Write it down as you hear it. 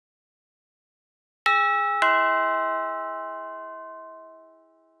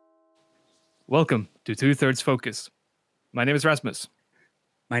Welcome to Two-Thirds Focus. My name is Rasmus.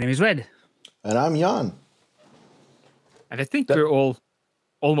 My name is Red. And I'm Jan. And I think we're all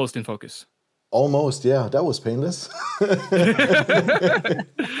almost in focus. Almost, yeah. That was painless.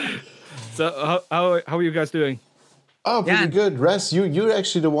 So how are you guys doing? Oh, pretty good. Ras, you're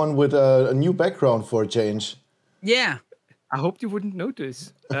actually the one with a new background for a change. Yeah. I hoped you wouldn't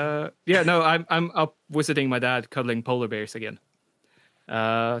notice. I'm up visiting my dad, cuddling polar bears again.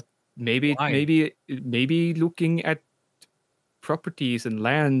 Maybe looking at properties and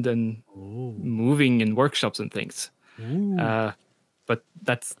land and moving in workshops and things. But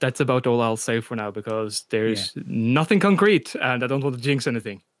that's about all I'll say for now because there's nothing concrete and I don't want to jinx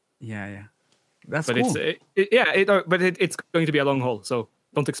anything. Yeah. That's but cool. It's going to be a long haul, so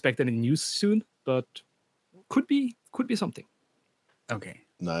don't expect any news soon. But could be something. Okay.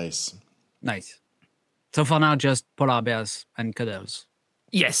 Nice. So for now, just polar bears and cuddles.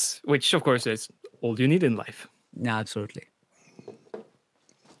 Yes, which of course is all you need in life. Yeah, absolutely.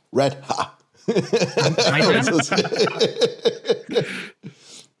 Red. Ha.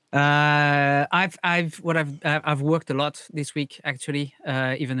 I've worked a lot this week actually.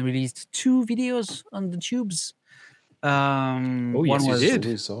 Even released 2 videos on the tubes. Yes, you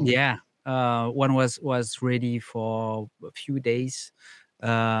did. Yeah. One was ready for a few days.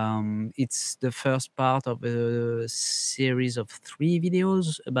 It's the first part of a series of 3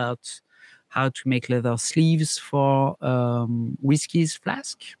 videos about how to make leather sleeves for whiskey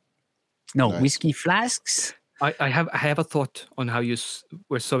flasks. I have a thought on how you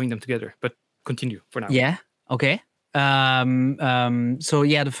were sewing them together, but continue for now. Yeah. Okay. So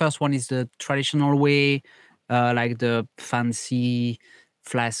yeah, the first one is the traditional way, like the fancy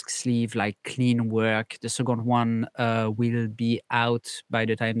flask sleeve, like clean work. The second one will be out by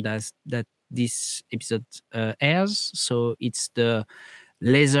the time that this episode airs. So it's the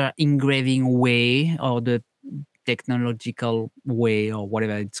laser engraving way or the technological way or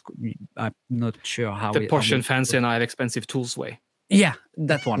whatever it's. I'm not sure how. The posh and fancy and I have expensive tools way. Yeah,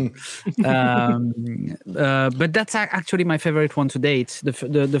 that one. But that's actually my favorite one to date.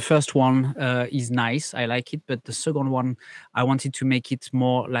 The first one is nice. I like it. But the second one, I wanted to make it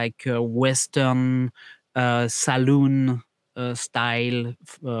more like a Western saloon style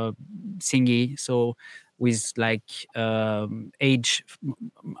thingy. So with like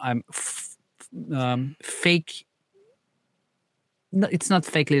fake. No, it's not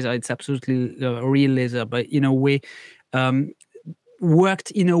fake laser. It's absolutely real laser. But in a way. Worked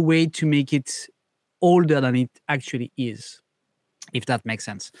in a way to make it older than it actually is, if that makes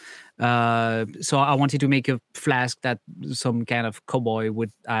sense. So I wanted to make a flask that some kind of cowboy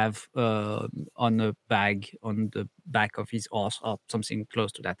would have on a bag on the back of his horse or something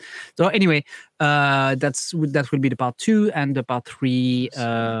close to that. So anyway, that will be the part 2, and the part 3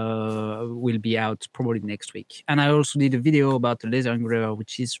 will be out probably next week. And I also did a video about the laser engraver,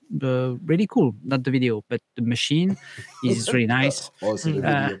 which is really cool. Not the video, but the machine is really nice. Also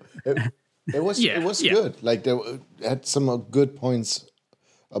the video. It was good. Like they had some good points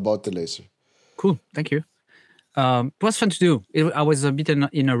about the laser. Cool, thank you. It was fun to do. I was a bit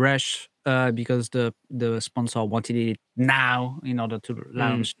in a rush because the sponsor wanted it now in order to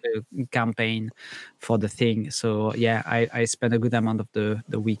launch the campaign for the thing. So yeah, I spent a good amount of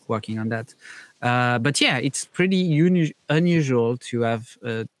the week working on that. But yeah, it's pretty unusual to have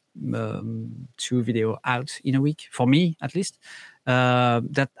 2 video out in a week for me at least.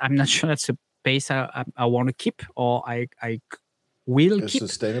 That I'm not sure that's a pace I want to keep or I will keep.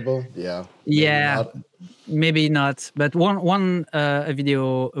 Sustainable, yeah. Maybe not, but one a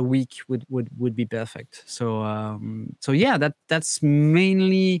video a week would be perfect. So yeah, that's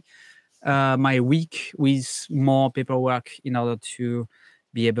mainly my week with more paperwork in order to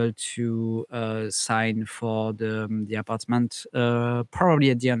be able to sign for the apartment probably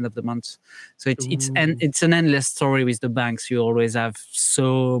at the end of the month. So it's an endless story with the banks. You always have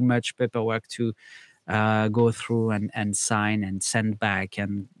so much paperwork to go through and sign and send back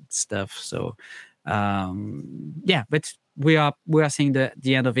and stuff. So yeah, but we are seeing the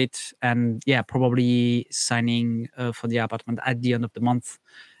end of it, and yeah, probably signing for the apartment at the end of the month.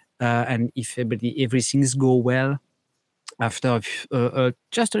 And if everything's go well. After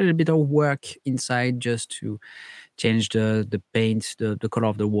just a little bit of work inside, just to change the paint, the color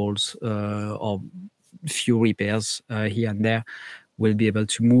of the walls, or few repairs here and there, we'll be able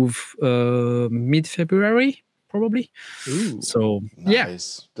to move mid-February, probably. Ooh, so nice. Yeah,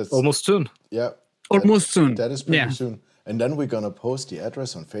 that's almost soon. Yeah, almost soon. That is pretty soon. And then we're gonna post the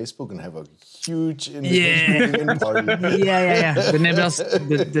address on Facebook and have a huge invitation party. Yeah.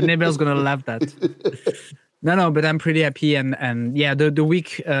 The neighbors gonna love that. No, but I'm pretty happy, and yeah, the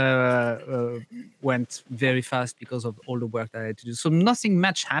week went very fast because of all the work that I had to do. So nothing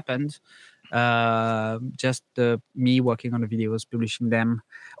much happened. Just me working on the videos, publishing them.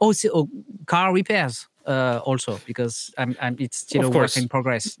 Car repairs also, because it's still a work in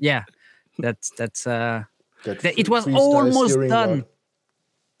progress. Yeah, that's it was almost done. Rod.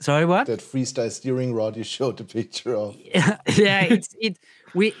 Sorry, what? That freestyle steering rod you showed the picture of. Yeah, it's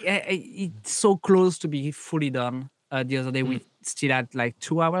so close to be fully done. The other day we still had like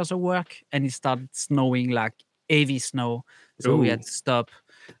 2 hours of work, and it started snowing, like heavy snow, so we had to stop.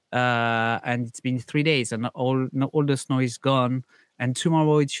 And it's been 3 days, and all the snow is gone. And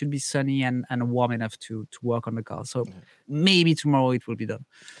tomorrow it should be sunny and warm enough to work on the car. So maybe tomorrow it will be done.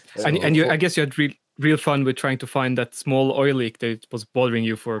 And I guess you had real fun with trying to find that small oil leak that was bothering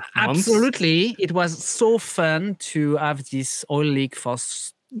you for months. Absolutely. It was so fun to have this oil leak for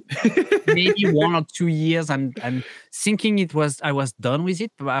maybe 1 or 2 years, and thinking I was done with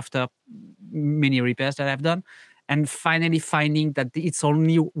it after many repairs that I've done, and finally finding that it's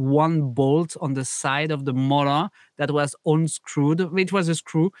only one bolt on the side of the motor that was unscrewed. It was a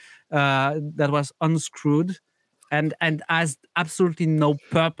screw that was unscrewed, and has absolutely no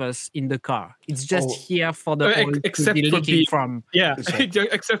purpose in the car. It's just here for the oil to be leaking from. Yeah,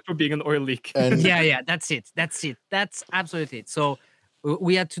 except for being an oil leak. Yeah, that's it. That's absolutely it. So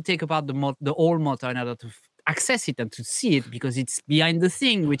we had to take apart the old motor in order to access it and to see it, because it's behind the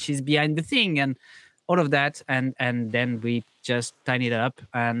thing, which is behind the thing, and all of that. And then we just tightened it up,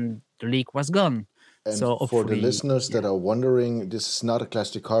 and the leak was gone. And so for the listeners that are wondering, this is not a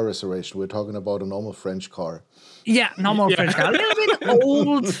classic car restoration. We're talking about a normal French car. Yeah, normal French car. A little bit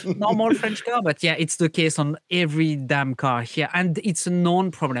old, normal French car. But yeah, it's the case on every damn car here. And it's a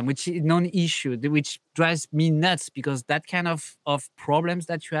known problem, known issue, which drives me nuts, because that kind of problems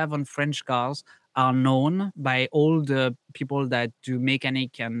that you have on French cars are known by all the people that do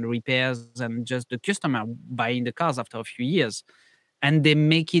mechanic and repairs, and just the customer buying the cars after a few years. And they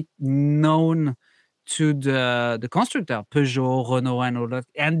make it known to the constructor, Peugeot, Renault, and all that,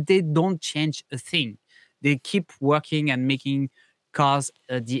 and they don't change a thing. They keep working and making cars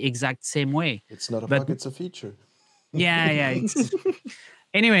the exact same way. It's not a bug; it's a feature. Yeah.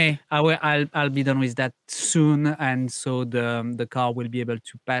 Anyway, I'll be done with that soon, and so the car will be able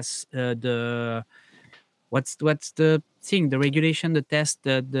to pass the what's the thing, the regulation, the test,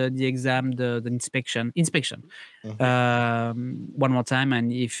 the exam, the inspection. One more time,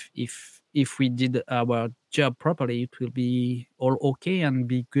 and if we did our job properly, it will be all okay and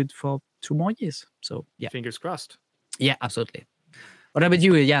be good for 2 more years. So yeah, fingers crossed. Yeah, absolutely. What about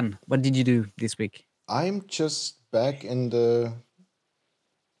you, Jan? What did you do this week? I'm just back in the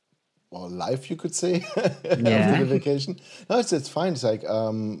life, you could say, after the vacation. No, it's fine. It's like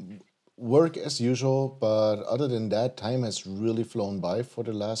work as usual, but other than that, time has really flown by for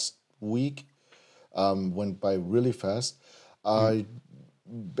the last week. Went by really fast. I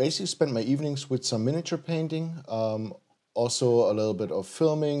basically spent my evenings with some miniature painting, also a little bit of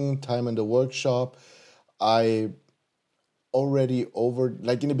filming, time in the workshop. I already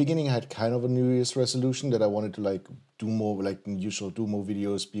in the beginning, I had kind of a New Year's resolution that I wanted to do more, like usual, do more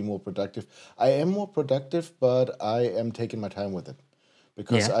videos, be more productive. I am more productive, but I am taking my time with it,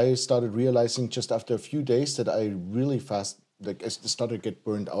 because I started realizing just after a few days that I really fast, I started to get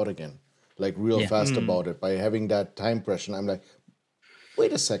burned out again, fast about it, by having that time pressure. And I'm like,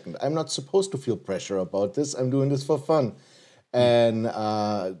 wait a second, I'm not supposed to feel pressure about this. I'm doing this for fun. And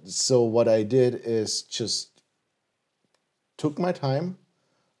so what I did is just took my time.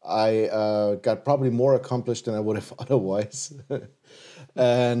 I got probably more accomplished than I would have otherwise.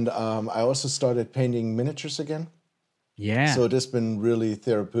 And I also started painting miniatures again. Yeah. So it has been really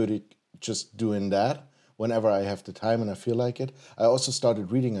therapeutic just doing that whenever I have the time and I feel like it. I also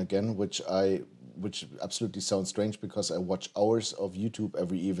started reading again, which absolutely sounds strange, because I watch hours of YouTube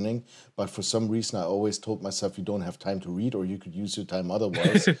every evening. But for some reason, I always told myself you don't have time to read, or you could use your time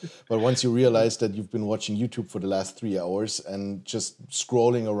otherwise. But once you realize that you've been watching YouTube for the last 3 hours and just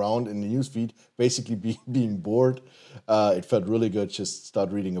scrolling around in the newsfeed, basically being bored, it felt really good just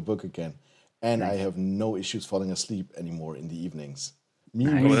start reading a book again. And I have no issues falling asleep anymore in the evenings.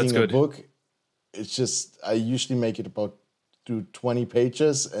 Reading a book, it's just, I usually make it about through 20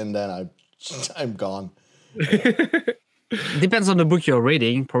 pages and then I'm gone. Depends on the book you're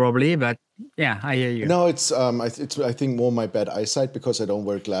reading, probably, but yeah, I hear you. No, it's I think more my bad eyesight, because I don't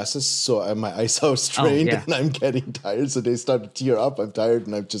wear glasses, so my eyes are strained and I'm getting tired. So they start to tear up. I'm tired,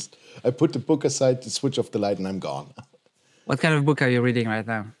 and I put the book aside to switch off the light, and I'm gone. What kind of book are you reading right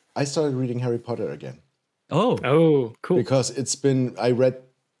now? I started reading Harry Potter again. Oh, cool. Because I read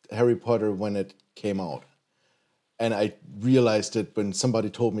Harry Potter when it came out. And I realized it when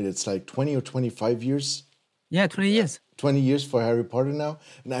somebody told me that it's like 20 or 25 years. Yeah, 20 years. 20 years for Harry Potter now.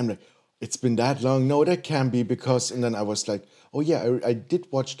 And I'm like, it's been that long. No, that can't be because... And then I was like, oh yeah, I did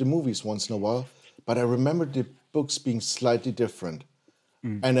watch the movies once in a while, but I remember the books being slightly different.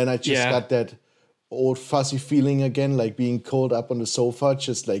 And then I just got that old fuzzy feeling again, like being curled up on the sofa,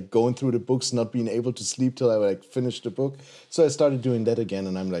 just like going through the books, not being able to sleep till I like finished the book. So I started doing that again,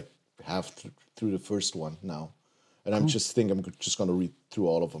 and I'm like half through the first one now. And I'm just going to read through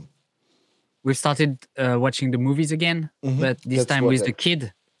all of them. We've started watching the movies again, but this time with the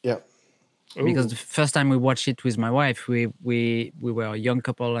kid. Yeah. Because the first time we watched it with my wife, we were a young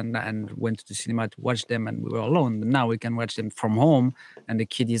couple and went to the cinema to watch them, and we were alone. But now we can watch them from home, and the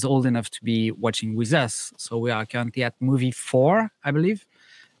kid is old enough to be watching with us. So we are currently at movie 4, I believe,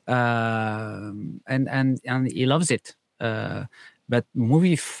 and he loves it. But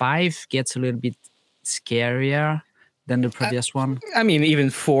movie 5 gets a little bit scarier than the previous one. I mean, even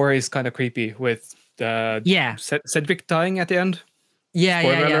 4 is kind of creepy with Cedric dying at the end.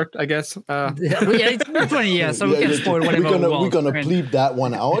 Spoiler alert, I guess. It's been 20 years, so we can spoil whatever we want. We're going to bleep that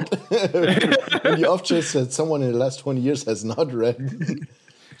one out. And the off chance that someone in the last 20 years has not read.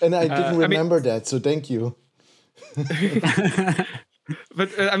 And I didn't remember that, so thank you.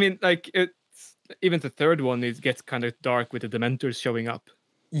 But, I mean, like, even the third one, it gets kind of dark with the Dementors showing up.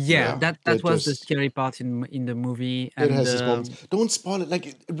 Yeah, that was the scary part in the movie. And, it has its moments. Don't spoil it.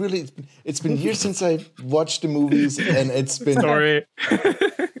 Like it's been years since I watched the movies, and it's been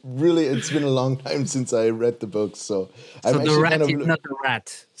really, it's been a long time since I read the books. So I'm the rat is not a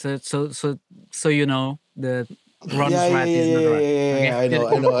rat. So you know the Ron's rat is not a rat. I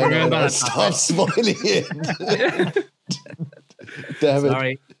know. Stop spoiling it. Damn it.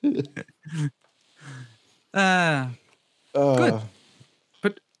 Sorry. Good.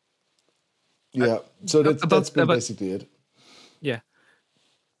 Yeah, so that's been basically it. Yeah.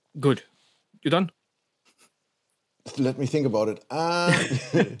 Good. You done? Let me think about it.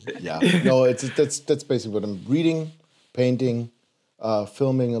 Yeah, no, that's basically what I'm reading, painting,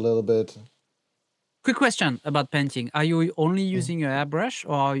 filming a little bit. Quick question about painting. Are you only using an airbrush,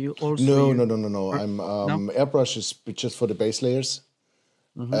 or are you also... No. I'm airbrush is just for the base layers.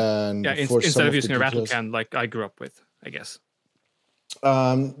 And instead of using a rattle can like I grew up with, I guess.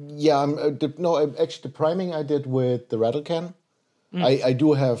 Actually the priming I did with the rattle can. I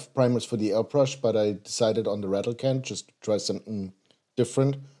do have primers for the airbrush, but I decided on the rattle can just to try something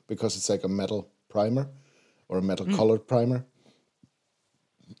different because it's like a metal primer or a metal colored primer.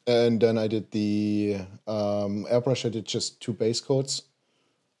 And then I did the airbrush. I did just 2 base coats.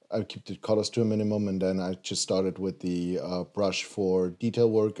 I keep the colors to a minimum, and then I just started with the brush for detail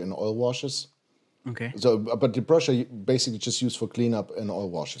work and oil washes. Okay. So, but the brush I basically just use for cleanup and oil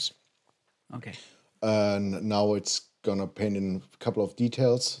washes. Okay. And now it's gonna paint in a couple of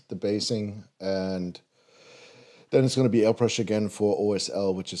details, the basing, and then it's gonna be airbrush again for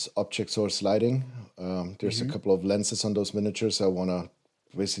OSL, which is object source lighting. There's a couple of lenses on those miniatures I wanna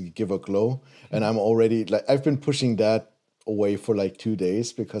basically give a glow, and I'm already like I've been pushing that away for like 2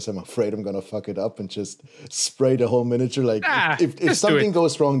 days because I'm afraid I'm gonna fuck it up and just spray the whole miniature. Like if something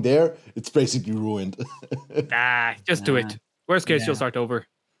goes wrong there, it's basically ruined. Just do it. Worst case, you'll start over.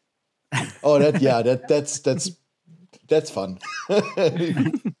 Oh, that's fun.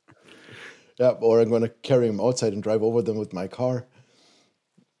 Yeah, or I'm gonna carry them outside and drive over them with my car.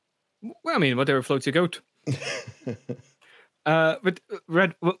 Well, I mean, whatever floats your goat. But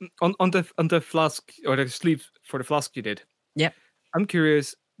Red, on the flask or the sleeve for the flask you did. Yeah. I'm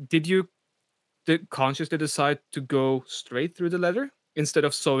curious, did you consciously decide to go straight through the leather instead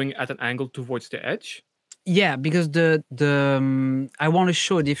of sewing at an angle towards the edge? Yeah, because I want to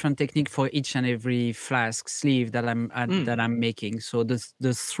show a different technique for each and every flask sleeve that I'm making. So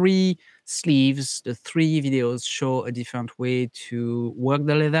the 3 sleeves, the 3 videos show a different way to work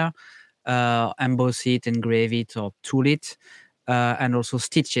the leather, emboss it, engrave it, or tool it, and also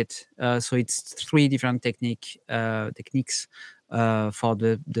stitch it. So it's 3 different techniques for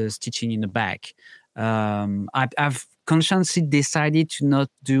the stitching in the back. I've consciously decided to not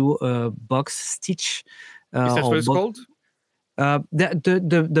do a box stitch. Is that what it's called?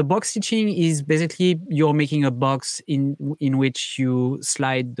 The box stitching is basically you're making a box in which you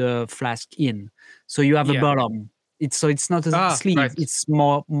slide the flask in. So you have a bottom. It's not a sleeve. Right. It's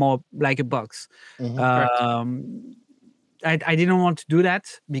more like a box. I didn't want to do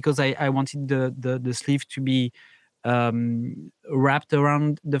that because I wanted the sleeve to be wrapped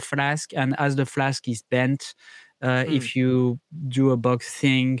around the flask, and as the flask is bent, if you do a box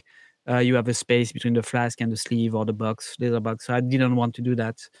thing, you have a space between the flask and the sleeve or the box, leather box. So I didn't want to do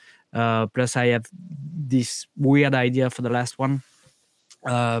that. Plus, I have this weird idea for the last one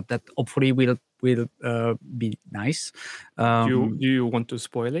that hopefully will be nice. Do you want to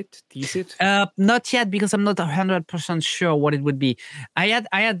spoil it? Tease it? Not yet, because I'm not 100% sure what it would be. I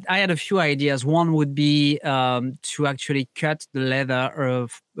had a few ideas. One would be to actually cut the leather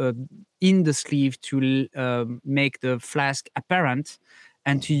of in the sleeve to make the flask apparent,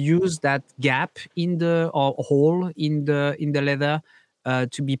 and to use that gap in the or hole in the leather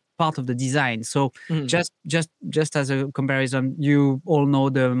to be part of the design. So just as a comparison, you all know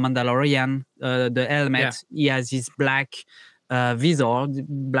the Mandalorian, the helmet. Yeah. He has this black visor, the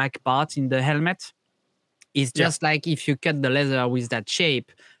black part in the helmet. It's just like if you cut the leather with that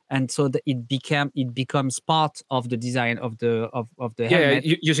shape, and so it becomes part of the design of the helmet.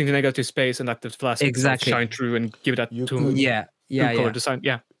 Yeah, using the negative space and let the flask Exactly shine through and give that color design.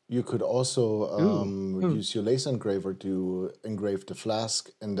 Yeah. You could also use your laser engraver to engrave the flask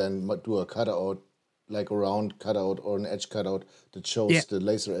and then do a cutout, like a round cutout or an edge cutout that shows the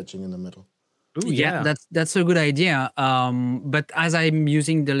laser etching in the middle. Ooh, yeah. That's a good idea. But as I'm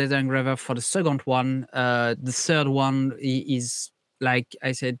using the laser engraver for the second one, the third one is, like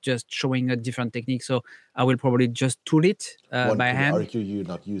I said, just showing a different technique. So I will probably just tool it by hand. One could argue you're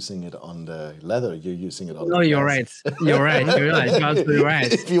not using it on the leather, you're using it on the you're right. You're right. You're absolutely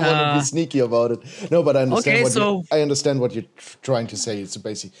right. If you want to be sneaky about it. No, but I understand I understand what you're trying to say. It's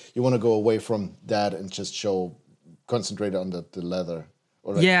basically, you want to go away from that and just concentrate on the leather.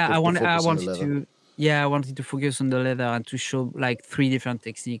 Or like I wanted to focus on the leather and to show like 3 different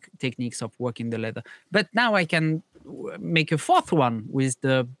techniques of working the leather. But now I can make a fourth one with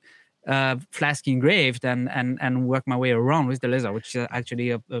the flask engraved and work my way around with the leather, which is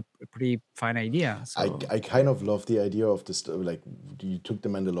actually a pretty fine idea. So. I kind of love the idea of this, like you took the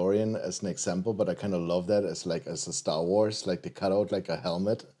Mandalorian as an example, but I kind of love that as a Star Wars, like the cutout, like a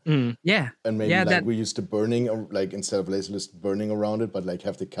helmet. Yeah. And maybe we use the burning, like instead of laserless burning around it, but like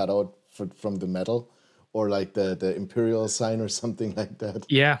have the cutout from the metal, or like the Imperial sign or something like that.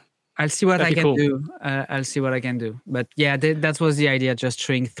 Yeah. I'll see what I can do. I'll see what I can do. But yeah, that was the idea, just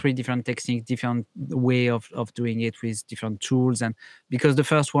showing 3 different techniques, different way of doing it with different tools. And because the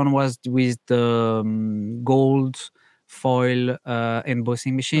first one was with the gold foil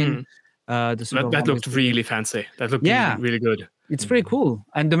embossing machine. That looked really fancy. That looked really good. It's pretty cool.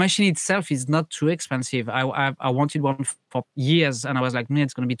 And the machine itself is not too expensive. I wanted one for years, and I was like,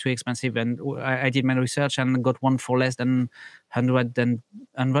 it's going to be too expensive. And I did my research and got one for less than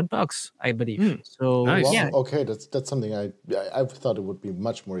 $100, I believe. So nice. Okay, that's something I thought it would be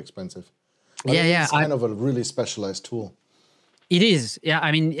much more expensive. But it's kind of a really specialized tool. It is. Yeah,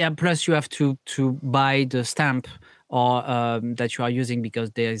 I mean, plus you have to buy the stamp or that you are using, because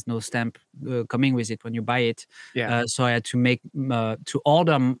there is no stamp coming with it when you buy it. So I had to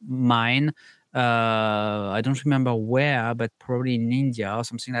order mine. I don't remember where, but probably in India or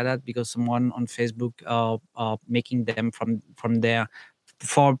something like that, because someone on Facebook are making them from there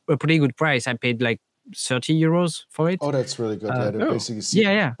for a pretty good price. I paid like €30 for it. Oh, that's really good. They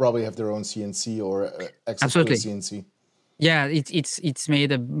basically probably have their own CNC or access to a CNC. Yeah, it's made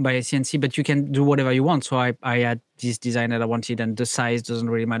by a CNC, but you can do whatever you want. So I had this design that I wanted, and the size doesn't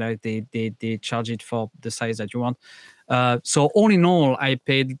really matter. They charge it for the size that you want. So all in all, I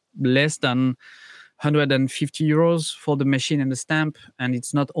paid less than €150 for the machine and the stamp. And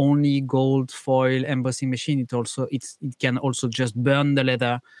it's not only gold foil embossing machine. It can also just burn the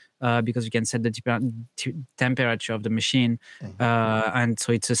leather. Because you can set the temperature of the machine. And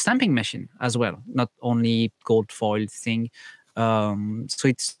so it's a stamping machine as well, not only gold foil thing. So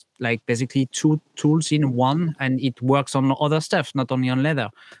it's like basically 2 tools in one, and it works on other stuff, not only on leather,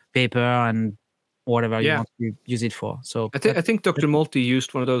 paper, and whatever you want to use it for. So I think Dr. Multi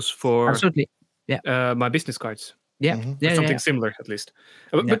used one of those for absolutely, my business cards. Something similar at least.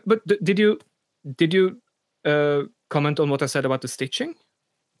 But did you comment on what I said about the stitching?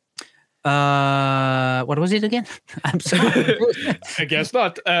 What was it again? I'm sorry. I guess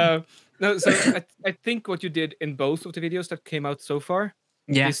not. No, so I think what you did in both of the videos that came out so far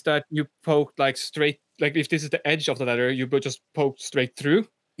is that you poked like straight, like if this is the edge of the leather, you just poked straight through.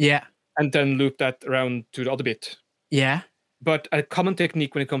 Yeah. And then loop that around to the other bit. Yeah. But a common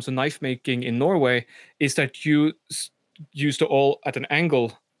technique when it comes to knife making in Norway is that you use the awl at an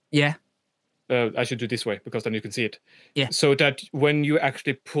angle. Yeah. I should do this way because then you can see it. Yeah. So that when you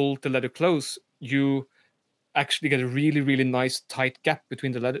actually pull the leather close, you actually get a really, really nice tight gap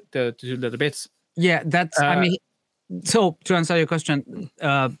between the 2 leather bits. Yeah, that's. I mean, so to answer your question,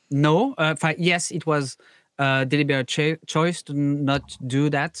 no. Yes, it was a deliberate choice to not do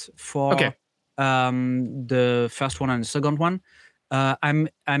that for the first one and the second one. I'm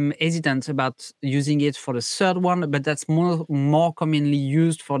hesitant about using it for the third one, but that's more commonly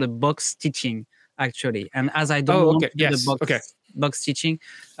used for the box stitching actually. And as I don't want to do the box stitching,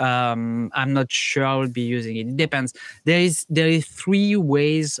 I'm not sure I will be using it. It depends. There is 3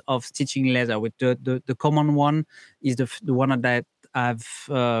 ways of stitching leather. With the common one is the one that I've.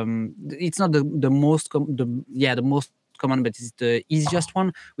 It's not the most the most common, but it's the easiest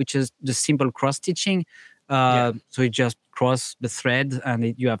one, which is the simple cross stitching. So you just cross the thread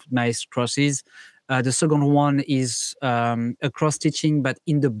and you have nice crosses. The second one is a cross stitching, but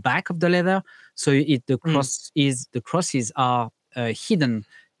in the back of the leather. So the crosses are hidden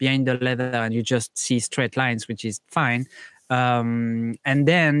behind the leather, and you just see straight lines, which is fine. And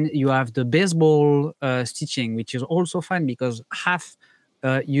then you have the baseball stitching, which is also fine because half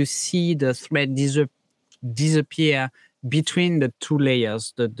you see the thread disappear between the 2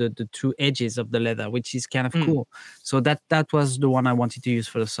 layers, the 2 edges of the leather, which is kind of cool. So that was the one I wanted to use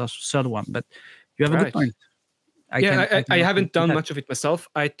for the third one. But you have a good point. I haven't done much of it myself.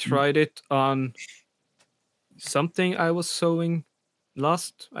 I tried it on something I was sewing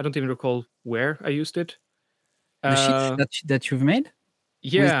last. I don't even recall where I used it. The sheet that you've made?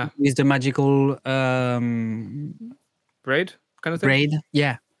 Yeah. With the magical braid kind of thing? Braid,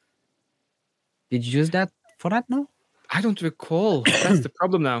 yeah. Did you use that for that now? I don't recall. That's the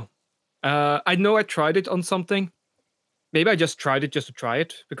problem now. I know I tried it on something. Maybe I just tried it just to try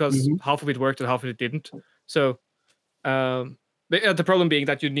it because half of it worked and half of it didn't. So the problem being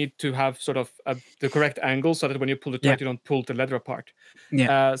that you need to have sort of the correct angle so that when you pull the thread, you don't pull the leather apart.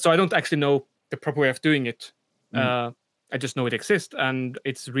 Yeah. So I don't actually know the proper way of doing it. I just know it exists, and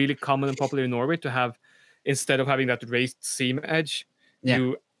it's really common and popular in Norway to have, instead of having that raised seam edge,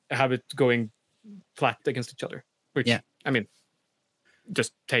 you have it going flat against each other. Which I mean,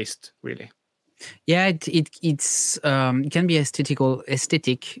 just taste really. Yeah, it's it can be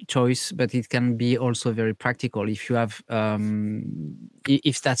aesthetic choice, but it can be also very practical. If you have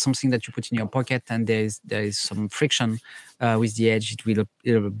if that's something that you put in your pocket and there is some friction with the edge,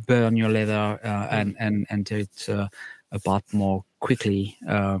 it'll burn your leather and tear it apart more quickly.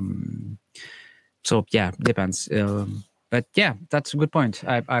 So yeah, depends. But yeah, that's a good point.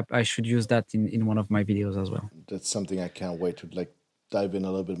 I should use that in one of my videos as well. That's something I can't wait to dive in a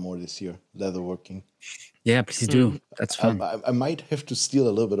little bit more this year. Leatherworking. Yeah, please do. That's fun. I might have to steal a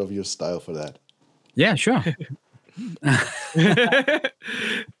little bit of your style for that. Yeah, sure. Good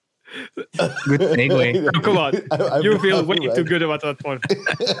segue. Oh, come on. You feel way too good about that one.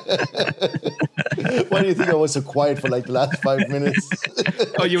 Why do you think I was so quiet for the last 5 minutes?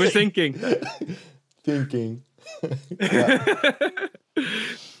 Oh, you were thinking. Thinking.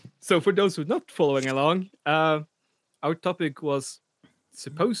 So for those who are not following along, our topic was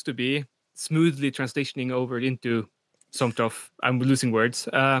supposed to be smoothly transitioning over into some of, I'm losing words,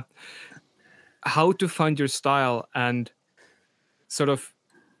 how to find your style, and sort of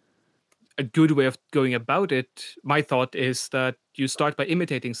a good way of going about it. My thought is that you start by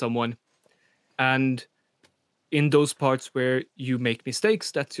imitating someone, and in those parts where you make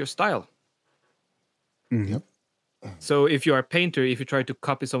mistakes, that's your style. Yep. So if you are a painter, if you try to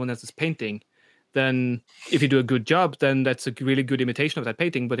copy someone else's painting, then if you do a good job, then that's a really good imitation of that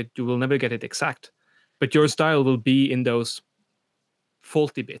painting, but you will never get it exact. But your style will be in those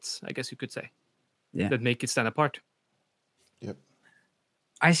faulty bits, I guess you could say, that make it stand apart. Yep.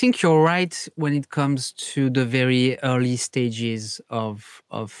 I think you're right when it comes to the very early stages of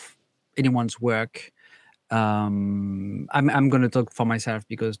anyone's work. I'm going to talk for myself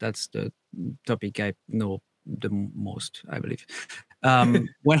because that's the topic I know the most, I believe.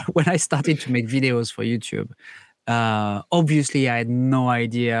 When I started to make videos for YouTube, obviously I had no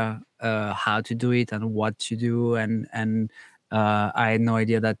idea how to do it and what to do, and I had no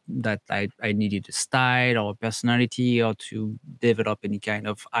idea that I needed a style or a personality or to develop any kind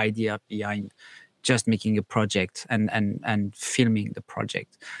of idea behind just making a project and filming the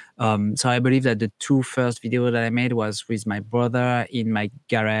project. So I believe that the 2 first videos that I made was with my brother in my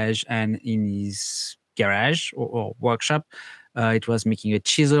garage and in his garage or workshop. It was making a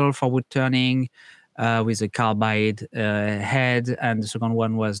chisel for wood turning with a carbide head, and the second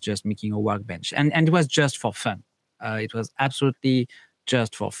one was just making a workbench, and it was just for fun. It was absolutely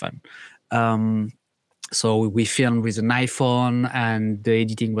just for fun. So we filmed with an iPhone, and the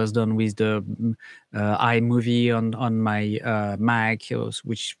editing was done with the iMovie on my Mac,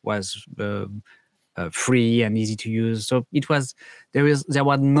 which was free and easy to use. So it was there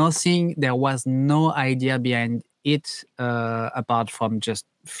was no idea behind it apart from just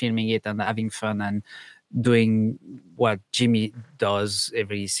filming it and having fun and doing what Jimmy does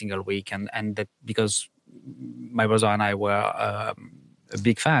every single week, and that because my brother and I were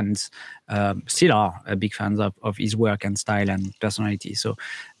big fans, still are big fans of his work and style and personality. So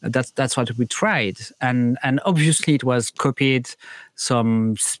that's what we tried, and obviously it was copied,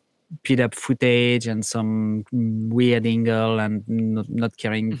 some speed up footage and some weird angle, and not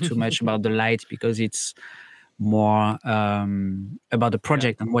caring too much about the light, because it's more about the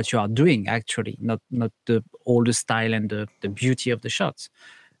project and what you are doing, actually, not all the style and the beauty of the shots.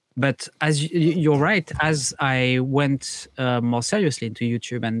 But as you're right, as I went more seriously into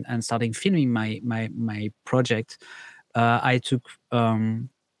YouTube and starting filming my project, I took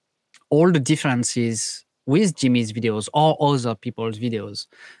all the differences with Jimmy's videos or other people's videos.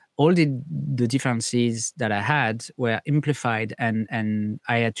 All the differences that I had were amplified, and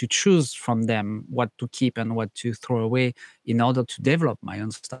I had to choose from them what to keep and what to throw away in order to develop my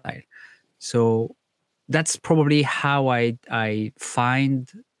own style. So that's probably how I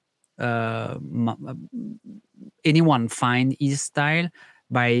find anyone find his style,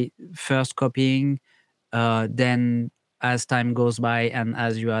 by first copying, then as time goes by and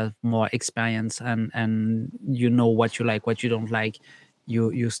as you have more experience and you know what you like, what you don't like,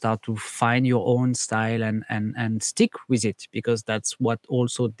 you start to find your own style and stick with it, because that's what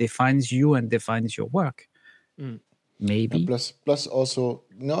also defines you and defines your work. Maybe. Plus also,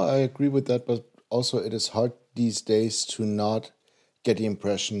 no, I agree with that, but also it is hard these days to not get the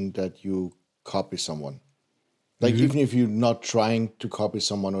impression that you copy someone. Like even if you're not trying to copy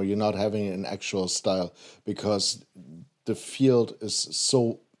someone or you're not having an actual style, because the field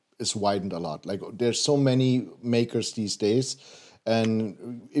is widened a lot. Like there's so many makers these days,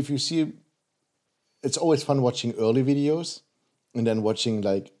 and if you see, it's always fun watching early videos and then watching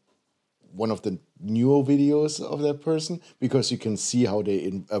like one of the newer videos of that person, because you can see how they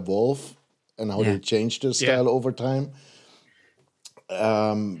evolve and how they change their style over time.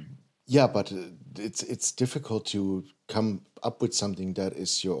 But it's difficult to come up with something that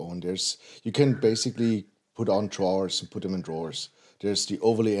is your own. You can basically put on drawers and put them in drawers. There's the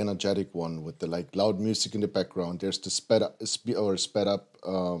overly energetic one with the like loud music in the background. There's the sped up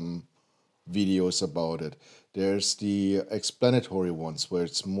videos about it. There's the explanatory ones where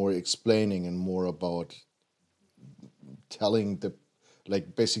it's more explaining and more about telling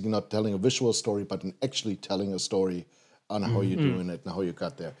basically not telling a visual story, but actually telling a story on how you're doing it and how you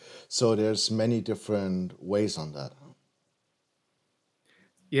got there. So there's many different ways on that.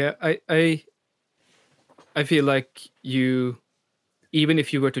 Yeah, I feel like you, even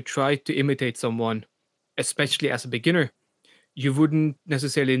if you were to try to imitate someone, especially as a beginner, you wouldn't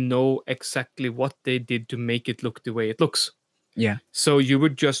necessarily know exactly what they did to make it look the way it looks. Yeah. So you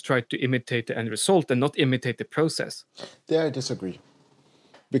would just try to imitate the end result and not imitate the process. There I disagree.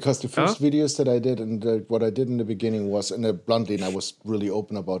 Because the first videos that I did and what I did in the beginning was, and bluntly, and I was really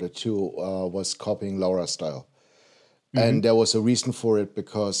open about it too, was copying Laura's style. And there was a reason for it,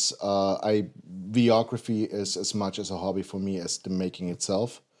 because videography is as much as a hobby for me as the making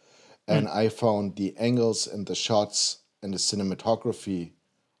itself. And I found the angles and the shots and the cinematography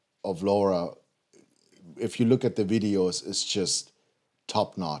of Laura, if you look at the videos, is just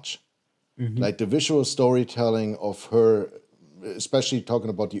top notch. Like the visual storytelling of her, especially talking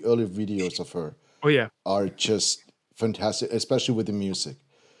about the early videos of her, are just fantastic, especially with the music.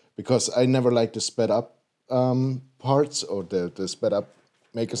 Because I never liked the sped up parts or the sped up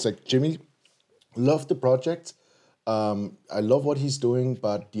makers like Jimmy. Love the project. I love what he's doing,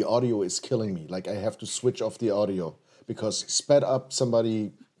 but the audio is killing me. Like I have to switch off the audio because sped up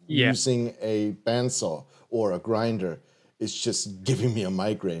somebody using a bandsaw or a grinder is just giving me a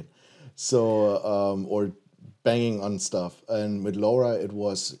migraine. So, or banging on stuff. And with Laura, it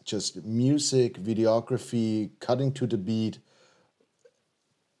was just music, videography, cutting to the beat.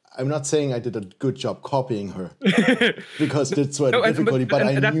 I'm not saying I did a good job copying her because that's what difficulty. But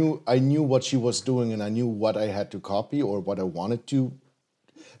I knew what she was doing, and I knew what I had to copy or what I wanted to.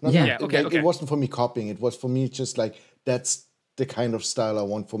 It wasn't for me copying. It was for me just like that's the kind of style I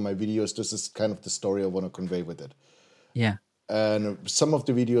want for my videos. This is kind of the story I want to convey with it. Yeah. And some of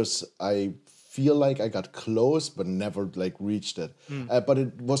the videos I feel like I got close, but never like reached it. But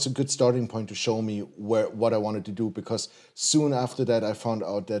it was a good starting point to show me what I wanted to do, because soon after that I found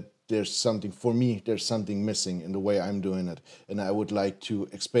out that there's something missing in the way I'm doing it, and I would like to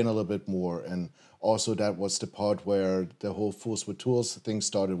explain a little bit more. And also that was the part where the whole Fools with Tools thing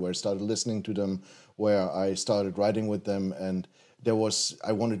started, where I started listening to them, where I started writing with them, and I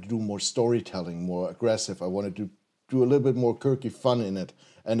wanted to do more storytelling, more aggressive. I wanted to do a little bit more quirky fun in it.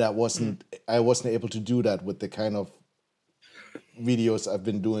 And I wasn't able to do that with the kind of videos I've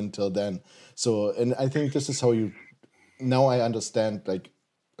been doing till then. So, and I think this is how now I understand, like,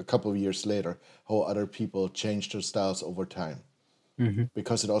 a couple of years later how other people changed their styles over time,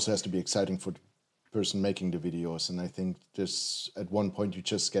 because it also has to be exciting for the person making the videos. And I think this, at one point, you're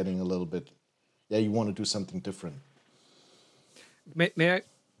just getting a little bit, you want to do something different. May I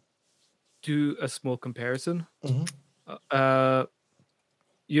do a small comparison?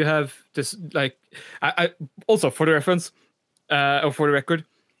 You have this, like, I also, for the reference, or for the record,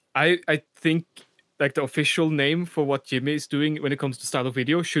 I think like the official name for what Jimmy is doing when it comes to style of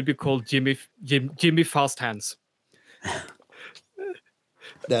video should be called Jimmy Fast Hands.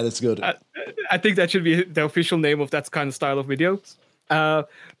 That is good. I think that should be the official name of that kind of style of video.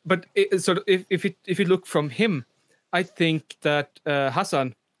 But sort of if you look from him, I think that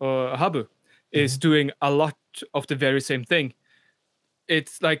Hassan or Habu is doing a lot of the very same thing.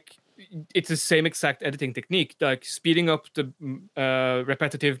 It's like it's the same exact editing technique, like speeding up the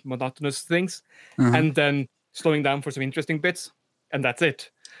repetitive, monotonous things, and then slowing down for some interesting bits, and that's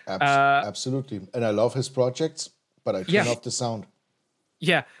it. Absolutely. And I love his projects, but I turn off the sound.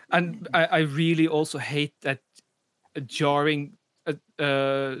 Yeah, and I really also hate that jarring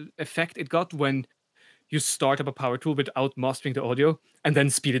effect it got when you start up a power tool without mastering the audio and then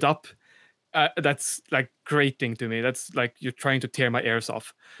speed it up. That's like grating to me. That's like you're trying to tear my ears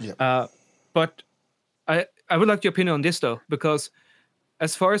off. Yeah. But I would like your opinion on this though, because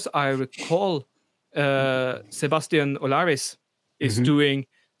as far as I recall, Sebastian Olaris is doing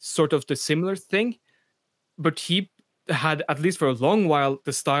sort of the similar thing, but he had, at least for a long while,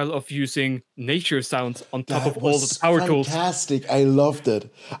 the style of using nature sounds on top of all the power tools. Fantastic! I loved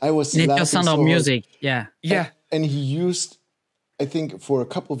it. I was nature sound of music. Yeah. And he used, I think, for a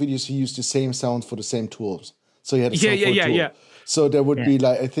couple of videos, he used the same sound for the same tools. So he had a sound for a tool. Yeah. So there would be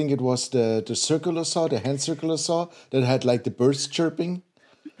like, I think it was the circular saw, the hand circular saw that had like the birds chirping.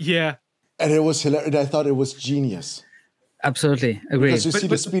 Yeah. And it was hilarious. I thought it was genius. Absolutely, agree. Because you see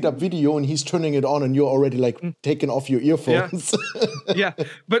the speed up video and he's turning it on and you're already like taking off your earphones. Yeah,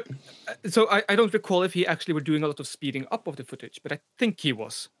 but so I don't recall if he actually were doing a lot of speeding up of the footage, but I think he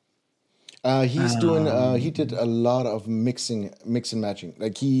was. He's doing. He did a lot of mix and matching.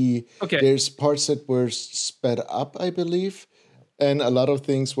 Like there's parts that were sped up, I believe, and a lot of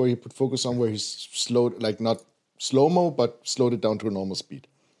things where he put focus on where he's slowed, like not slow mo, but slowed it down to a normal speed.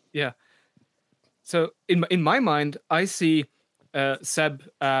 Yeah. So in my mind, I see Seb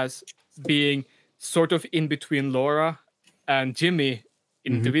as being sort of in between Laura and Jimmy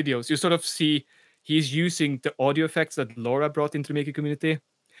in the videos. You sort of see he's using the audio effects that Laura brought into the maker community,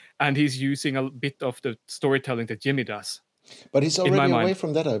 and he's using a bit of the storytelling that Jimmy does. But he's already away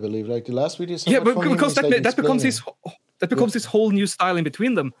from that, I believe. Like the last video. Yeah, but because that becomes his whole new style in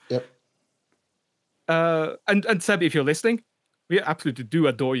between them. Yep. And Seb, if you're listening, we absolutely do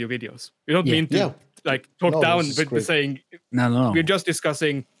adore your videos. We don't mean to like talk down with saying no. We're just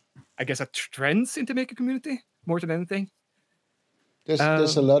discussing, I guess, trends in the maker community more than anything.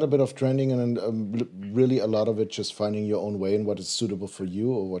 There's a lot of bit of trending and really a lot of it just finding your own way and what is suitable for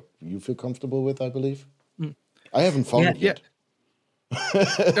you or what you feel comfortable with, I believe. I haven't found it yet.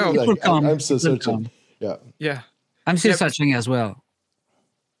 No, like, I'm still searching. Yeah. I'm still searching as well.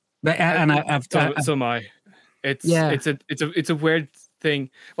 But so am I. It's a weird thing.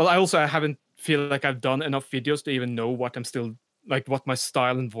 Well, I haven't feel like I've done enough videos to even know what I'm still like, what my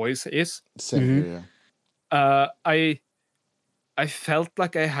style and voice is. Same here, yeah. I felt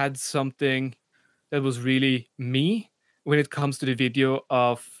like I had something that was really me when it comes to the video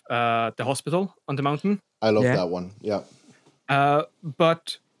of the hospital on the mountain. I love that one. Yeah.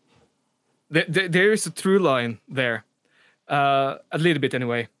 But there is a through line there, a little bit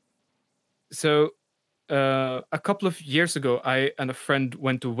anyway. So a couple of years ago, I and a friend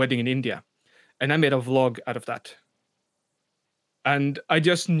went to a wedding in India, and I made a vlog out of that. And I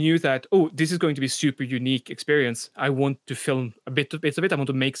just knew that, this is going to be a super unique experience. I want to film a bit of it. I want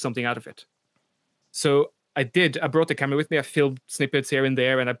to make something out of it. So I did. I brought the camera with me. I filmed snippets here and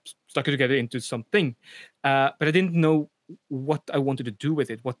there, and I stuck it together into something. But I didn't know what I wanted to do with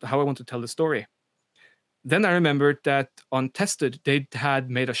it, how I wanted to tell the story. Then I remembered that on Tested, they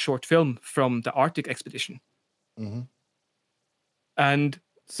had made a short film from the Arctic expedition. And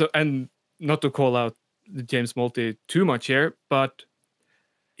not to call out James Malty too much here, but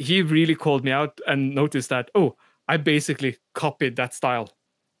he really called me out and noticed that, I basically copied that style.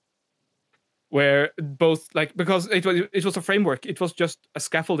 Where both, like, because it was a framework, it was just a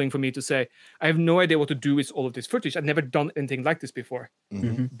scaffolding for me to say, I have no idea what to do with all of this footage. I've never done anything like this before.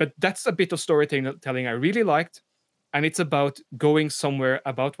 But that's a bit of storytelling I really liked. And it's about going somewhere,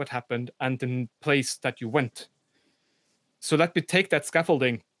 about what happened, and the place that you went. So let me take that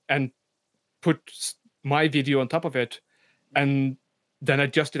scaffolding and put my video on top of it and then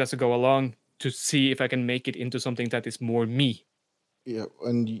adjust it as I go along to see if I can make it into something that is more me. Yeah,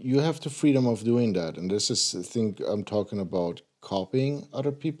 and you have the freedom of doing that. And this is, I think, I'm talking about copying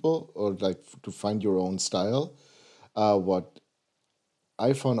other people or like to find your own style. What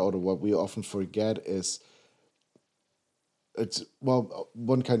I found out, or what we often forget, is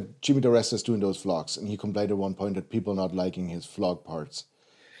one kind. Jimmy DeResta is doing those vlogs, and he complained at one point that people not liking his vlog parts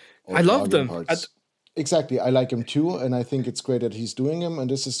or I love vlogging them. parts. Exactly, I like him too, and I think it's great that he's doing them. And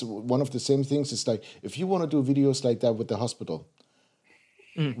this is one of the same things. It's like if you want to do videos like that with the hospital,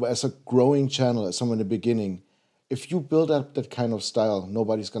 as a growing channel, as someone in the beginning, if you build up that kind of style,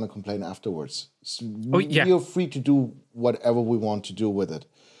 nobody's gonna complain afterwards. So we are free to do whatever we want to do with it.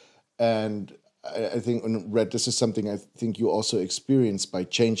 And I think, Red, this is something I think you also experience by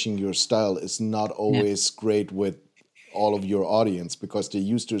changing your style. Is not always great with all of your audience because they're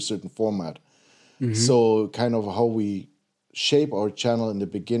used to a certain format. So kind of how we shape our channel in the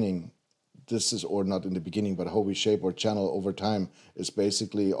beginning, or not in the beginning, but how we shape our channel over time is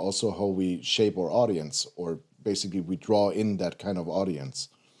basically also how we shape our audience, or basically we draw in that kind of audience.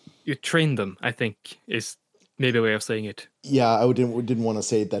 You train them, I think, is maybe a way of saying it. Yeah, I didn't want to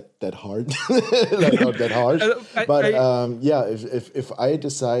say it that hard, not that harsh. But if I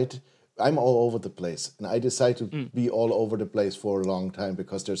decide, I'm all over the place, and I decide to be all over the place for a long time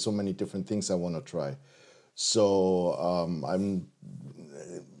because there's so many different things I want to try. So and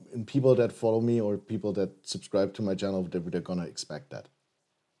people that follow me or people that subscribe to my channel, they're gonna expect that.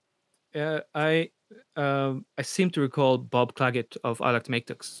 I seem to recall Bob Claggett of I Like to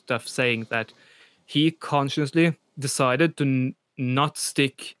Make Stuff saying that he consciously decided to not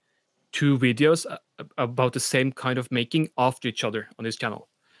stick 2 videos about the same kind of making after each other on his channel,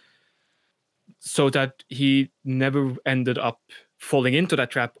 so that he never ended up falling into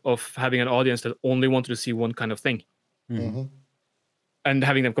that trap of having an audience that only wanted to see one kind of thing. And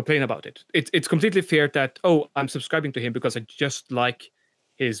having them complain about it. It's completely fair that, I'm subscribing to him because I just like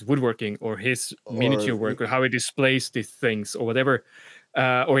his woodworking or his miniature work or how he displays these things or whatever,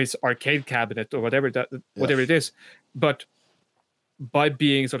 or his arcade cabinet or whatever it is. But by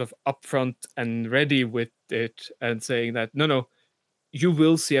being sort of upfront and ready with it and saying that, no, you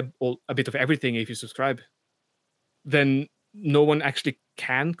will see a bit of everything if you subscribe, then no one actually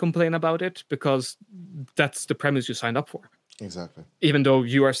can complain about it because that's the premise you signed up for. Exactly. Even though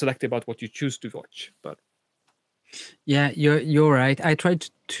you are selective about what you choose to watch, but yeah, you're right. I tried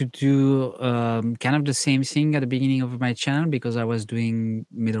to do kind of the same thing at the beginning of my channel because I was doing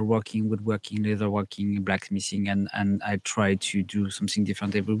metalworking, woodworking, leatherworking, blacksmithing, and I tried to do something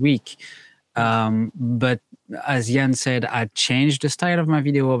different every week. But as Jan said, I changed the style of my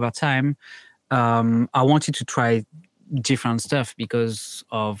video over time. I wanted to try different stuff because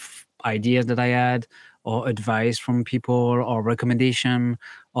of ideas that I had, or advice from people, or recommendation,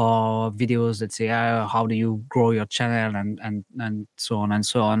 or videos that say, how do you grow your channel, and so on and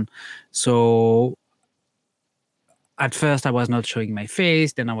so on. So at first I was not showing my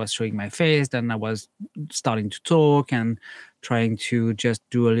face, then I was showing my face, then I was starting to talk and trying to just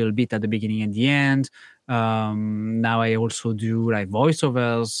do a little bit at the beginning and the end. Now I also do like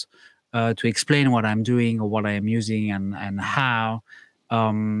voiceovers to explain what I'm doing or what I am using and how.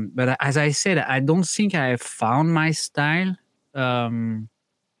 But as I said, I don't think I have found my style. I'm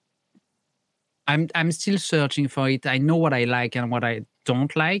still searching for it. I know what I like and what I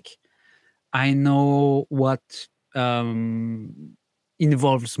don't like. I know what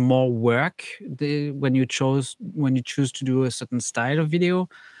involves more work when you choose to do a certain style of video.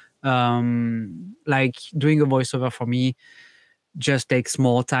 Like doing a voiceover for me just takes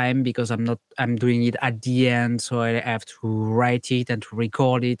more time because I'm doing it at the end, so I have to write it and to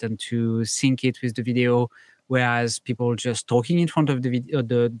record it and to sync it with the video. Whereas people just talking in front of the video,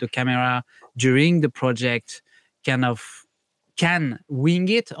 the camera during the project, kind of can wing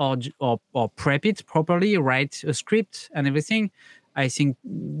it or prep it properly, write a script and everything. I think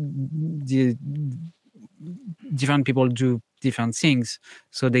the different people do different things,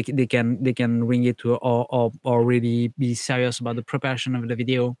 so they can wing it to or really be serious about the preparation of the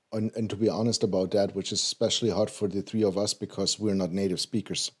video. And to be honest about that, which is especially hard for the 3 of us because we're not native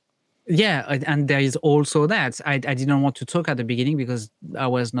speakers. Yeah, and there is also that. I didn't want to talk at the beginning because I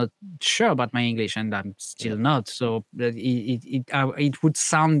was not sure about my English, and I'm still not. So it would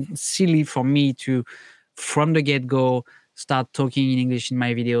sound silly for me to, from the get-go, start talking in English in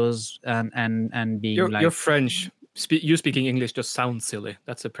my videos and being you're French. You speaking English just sounds silly.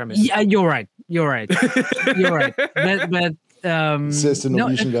 That's the premise. Yeah, you're right. You're right. You're right. But says the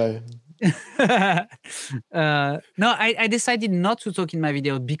Norwegian guy. No, I decided not to talk in my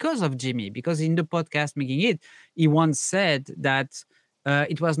video because of Jimmy. Because in the podcast Making It, he once said that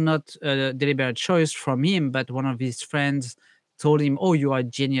it was not a deliberate choice from him, but one of his friends told him, "Oh, you are a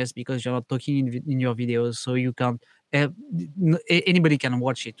genius because you're not talking in your videos, so you can anybody can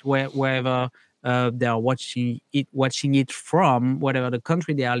watch it wherever they are watching it from, whatever the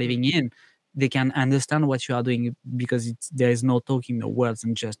country they are living in. They can understand what you are doing because there is no talking, no words,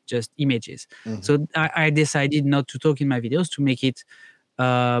 and just images." So I decided not to talk in my videos to make it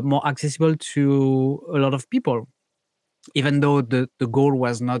more accessible to a lot of people. Even though the goal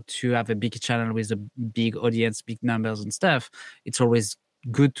was not to have a big channel with a big audience, big numbers and stuff, it's always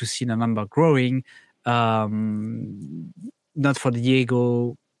good to see the number growing. Not for the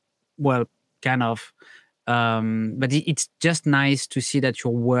ego, well, kind of. But it's just nice to see that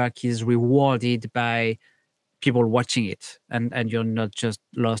your work is rewarded by people watching it, and you're not just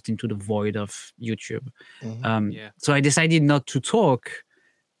lost into the void of YouTube. So I decided not to talk,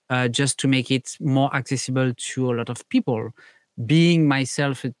 just to make it more accessible to a lot of people. Being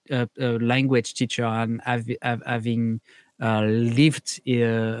myself a language teacher and having lived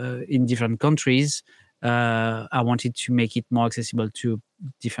in different countries, I wanted to make it more accessible to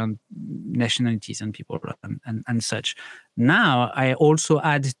different nationalities and people and such. Now I also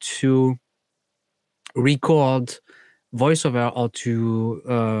had to record voiceover or to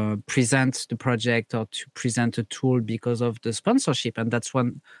present the project or to present a tool because of the sponsorship, and that's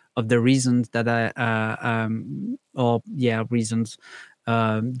one of the reasons that reasons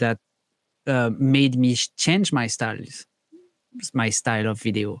that made me change my style of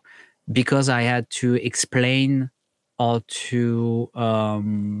video, because I had to explain or to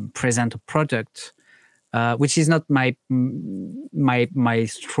present a product, which is not my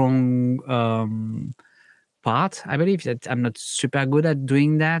strong part. I believe that I'm not super good at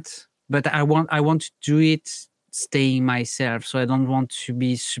doing that, but I want to do it staying myself. So I don't want to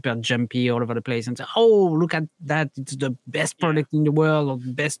be super jumpy all over the place and say, "Oh, look at that! It's the best product in the world or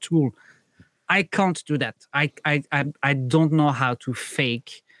the best tool." I can't do that. I don't know how to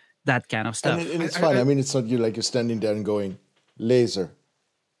fake that kind of stuff. And it's fine. I mean, it's not you're standing there and going, laser,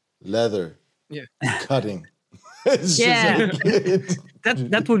 leather, cutting.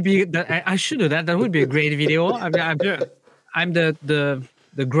 That would be. I should do that. That would be a great video. I'm the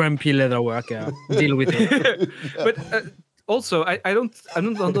grumpy leather worker. Deal with it. But also, I don't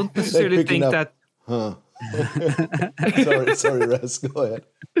necessarily think that. Huh. sorry, Raz. Go ahead.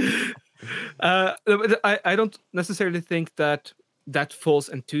 But I don't necessarily think that false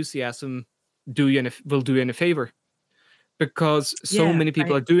enthusiasm will do you any favor, because so many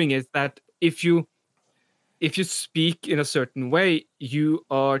people are doing it that if you speak in a certain way, you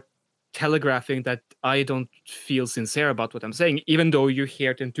are telegraphing that I don't feel sincere about what I'm saying, even though you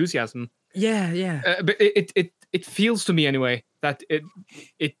hear the enthusiasm. But it feels to me anyway that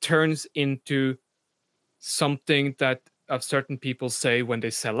it turns into something that certain people say when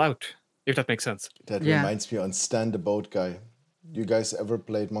they sell out, if that makes sense. That reminds me on Stan the Boat Guy. You guys ever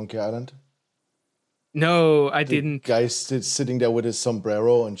played Monkey Island? No, I didn't. Guy sitting there with his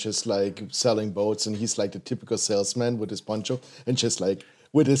sombrero and just selling boats, and he's like the typical salesman with his poncho and just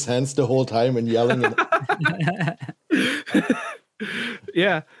with his hands the whole time and yelling.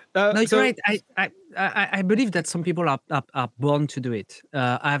 Yeah. No, you're right. I believe that some people are born to do it.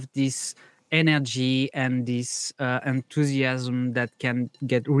 Have this energy and this enthusiasm that can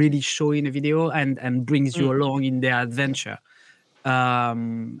get really showy in a video and brings you along in their adventure.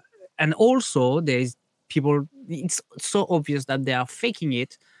 And also there's people, it's so obvious that they are faking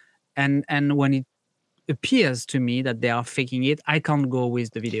it, and when it appears to me that they are faking it, I can't go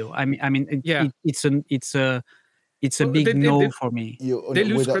with the video. I mean it's a big no for me. They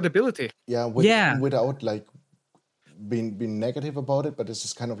lose credibility. Without being negative about it, but this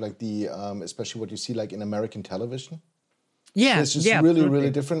is kind of the especially what you see in American television. It's just really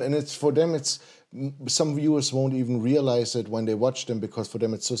different, and it's for them. It's some viewers won't even realize it when they watch them, because for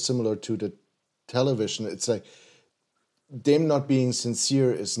them it's so similar to the television. It's them not being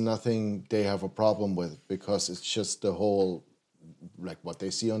sincere is nothing they have a problem with, because it's just the whole what they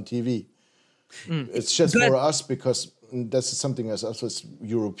see on TV. It's just for us, because that's something as us as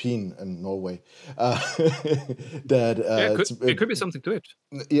European and Norway that it could be something to it.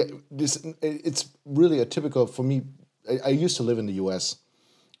 Yeah, it's really a typical for me. I used to live in the US,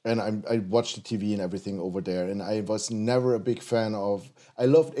 and I watched the TV and everything over there, and I was never a big fan of. I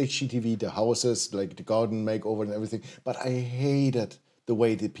loved HGTV, the houses, the garden makeover and everything, but I hated the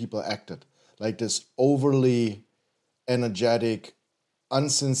way the people acted, this overly energetic,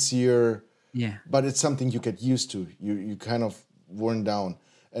 unsincere. Yeah. But it's something you get used to. You kind of worn down,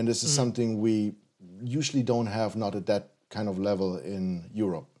 and this is something we usually don't have, not at that kind of level in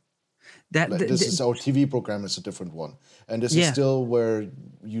Europe. This is our TV program is a different one, and this is still where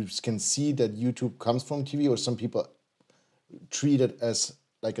you can see that YouTube comes from TV, or some people treat it as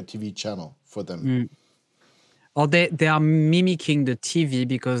like a TV channel for them. Or they are mimicking the TV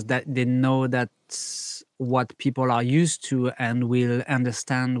because that they know that's what people are used to and will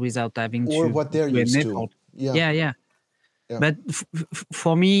understand without having or to what they're do an used effort. to. Yeah. But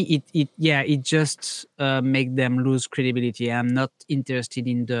for me, it just make them lose credibility. I'm not interested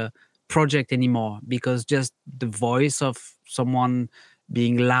in the project anymore because just the voice of someone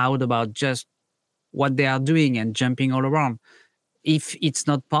being loud about just what they are doing and jumping all around, if it's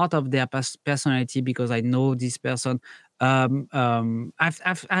not part of their personality, because I know this person,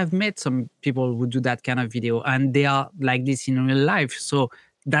 I've met some people who do that kind of video and they are like this in real life. So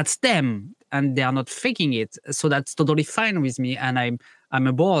that's them and they are not faking it. So that's totally fine with me. And I'm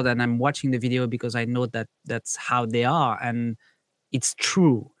aboard and I'm watching the video because I know that that's how they are and it's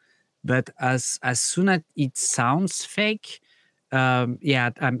true. But as soon as it sounds fake, I'm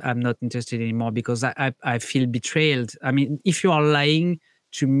not interested anymore because I feel betrayed. I mean, if you are lying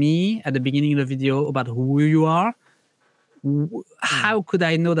to me at the beginning of the video about who you are, how could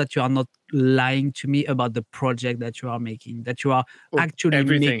I know that you are not lying to me about the project that you are making, that you are actually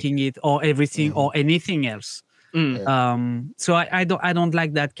making it, or everything or anything else? So I don't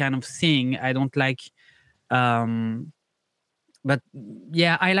like that kind of thing. I don't like but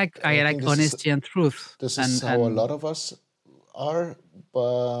yeah, I like honesty and truth. This is how a lot of us are,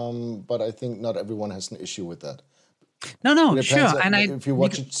 but I think not everyone has an issue with that. No, sure. And if you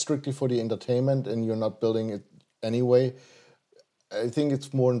watch it strictly for the entertainment and you're not building it anyway, I think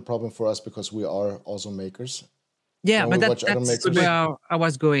it's more a problem for us because we are also makers. Yeah, but that's where I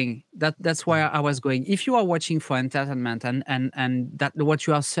was going. That's where I was going. If you are watching for entertainment and that what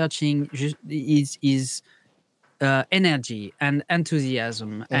you are searching is energy and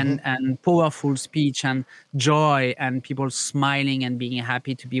enthusiasm and powerful speech and joy and people smiling and being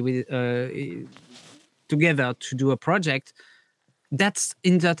happy to be with together to do a project, that's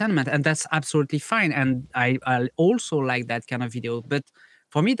entertainment and that's absolutely fine. And I also like that kind of video. But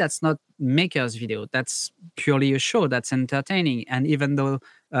for me, that's not maker's video. That's purely a show that's entertaining. And even though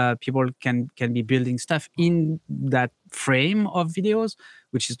people can be building stuff in that frame of videos,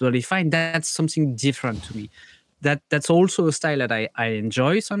 which is totally fine, that's something different to me. That's also a style that I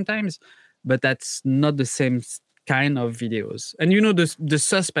enjoy sometimes, but that's not the same kind of videos. And you know the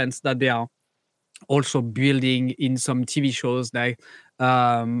suspense that they are also building in some TV shows, like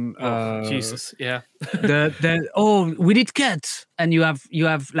Jesus, yeah. We did cut, and you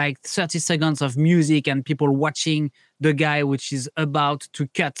have like 30 seconds of music and people watching the guy which is about to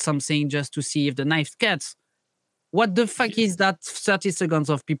cut something just to see if the knife cuts. What the fuck is that 30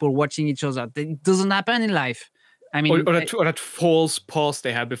 seconds of people watching each other? It doesn't happen in life. I mean, or that false pause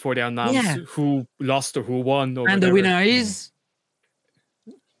they had before they announced who lost or who won. Or and whatever. The winner is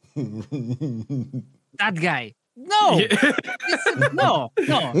that guy. No, no.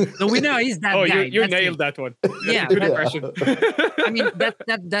 The winner is that guy. You nailed that one. Yeah, good impression. I mean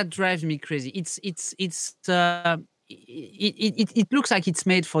that drives me crazy. It looks like it's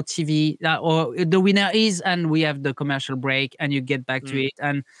made for TV. Or the winner is, and we have the commercial break, and you get back to it,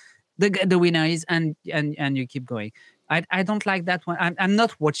 and the winner is, and you keep going. I don't like that one. I'm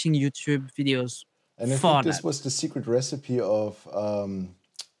not watching YouTube videos. And I think this was the secret recipe of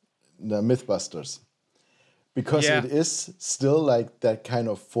the Mythbusters, because it is still like that kind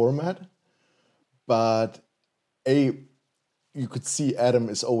of format, but you could see Adam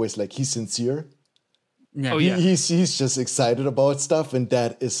is always like, he's sincere. Yeah. He's just excited about stuff, and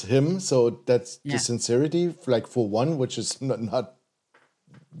that is him. So that's the sincerity, like for one, which is not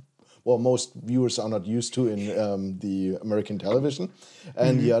well, most viewers are not used to in the American television.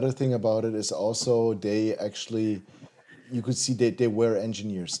 And the other thing about it is also they actually, you could see they were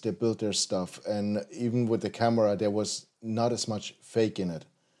engineers. They built their stuff. And even with the camera, there was not as much fake in it.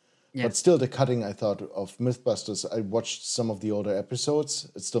 Yeah. But still, the cutting, I thought, of Mythbusters, I watched some of the older episodes.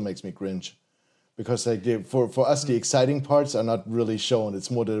 It still makes me cringe. Because like for us, the exciting parts are not really shown.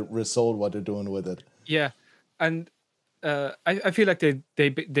 It's more the result, what they're doing with it. Yeah. And I feel like they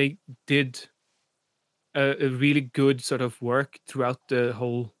did a really good sort of work throughout the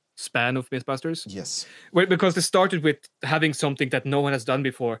whole span of Mythbusters. Yes. Because they started with having something that no one has done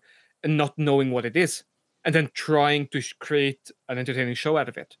before and not knowing what it is, and then trying to create an entertaining show out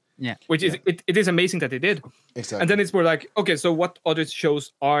of it. Yeah. Which is it is amazing that they did. Exactly. And then it's more like, okay, so what other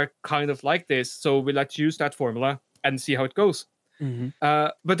shows are kind of like this? So we like to use that formula and see how it goes. Mm-hmm.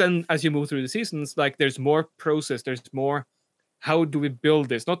 But then as you move through the seasons, like there's more process, there's more, how do we build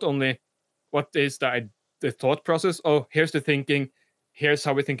this? Not only what is the thought process, oh, here's the thinking, here's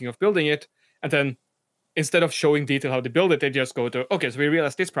how we're thinking of building it. And then instead of showing detail how they build it, they just go to, okay, so we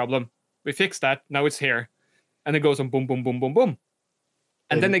realized this problem. We fixed that. Now it's here. And it goes on boom, boom, boom, boom, boom.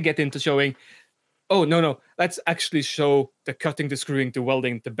 And then they get into showing, oh, no, let's actually show the cutting, the screwing, the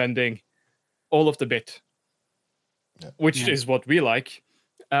welding, the bending, all of the bit, which is what we like.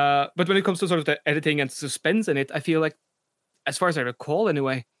 But when it comes to sort of the editing and suspense in it, I feel like, as far as I recall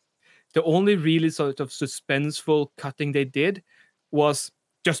anyway, the only really sort of suspenseful cutting they did was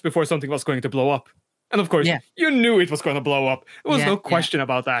just before something was going to blow up. And of course, you knew it was going to blow up. There was no question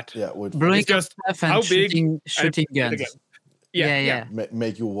about that. Yeah, blowing up stuff and shooting guns.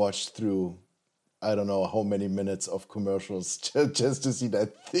 Make you watch through, I don't know how many minutes of commercials just to see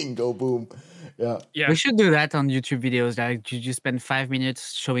that thing go boom. Yeah. We should do that on YouTube videos. Like you spend 5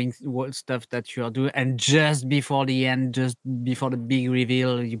 minutes showing what stuff that you are doing, and just before the end, just before the big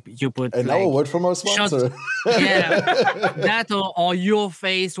reveal, you put. And now a word from our sponsor. That or your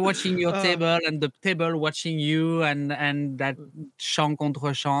face watching your table and the table watching you, and that chant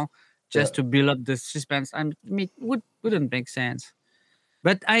contre chant, just to build up the suspense. I mean, wouldn't make sense.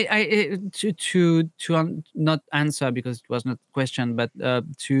 But I to not answer because it was not a question, but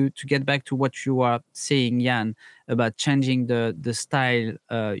to get back to what you are saying, Jan, about changing the style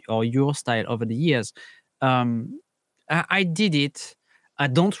or your style over the years. I did it. I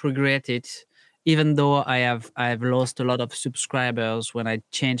don't regret it, even though I have lost a lot of subscribers when I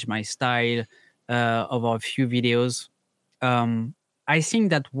changed my style over a few videos. I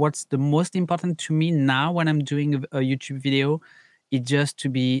think that what's the most important to me now when I'm doing a YouTube video, it's just to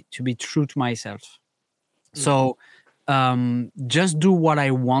be true to myself. So just do what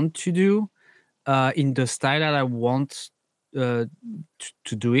I want to do in the style that I want to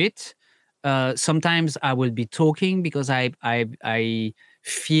do it. Sometimes I will be talking because I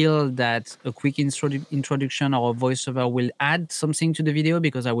feel that a quick introduction or a voiceover will add something to the video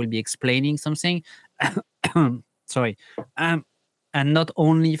because I will be explaining something. Sorry. And not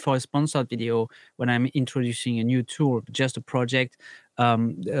only for a sponsored video when I'm introducing a new tool, just a project.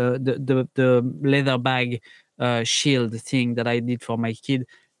 The leather bag shield thing that I did for my kid,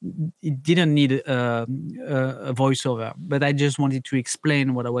 it didn't need a voiceover, but I just wanted to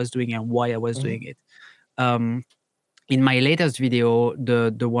explain what I was doing and why I was doing it. In my latest video,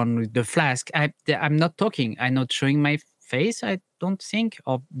 the one with the flask, I'm not talking. I'm not showing my face, I don't think,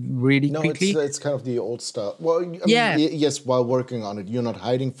 or really quickly. No, it's kind of the old style. Well, I mean, yes, while working on it, you're not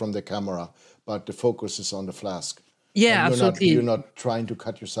hiding from the camera, but the focus is on the flask. Yeah, and absolutely. You're not trying to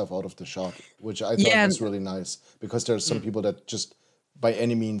cut yourself out of the shot, which I thought was really nice, because there are some people that just, by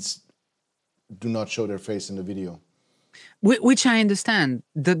any means, do not show their face in the video. Which I understand.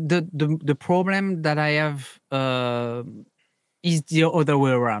 The problem that I have is the other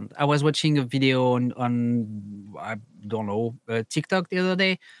way around. I was watching a video on I don't know, TikTok the other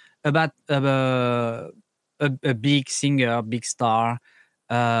day about a big singer, big star,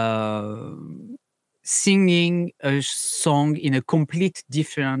 singing a song in a complete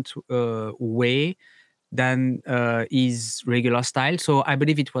different way than his regular style. So I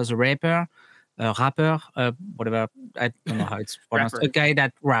believe it was a rapper, whatever. I don't know how it's pronounced. A guy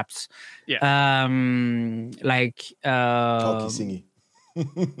that raps. Yeah. Like Talky singy.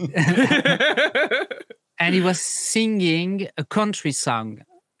 And he was singing a country song,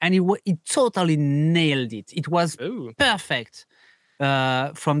 and he totally nailed it. It was perfect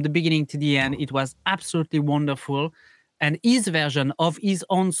from the beginning to the end. It was absolutely wonderful. And his version of his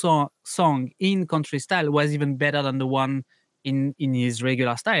own song in country style was even better than the one in his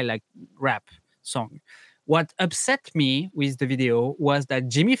regular style, like rap song. What upset me with the video was that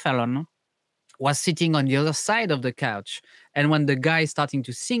Jimmy Fallon was sitting on the other side of the couch. And when the guy starting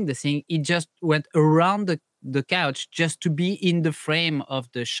to sing the thing, he just went around the couch just to be in the frame of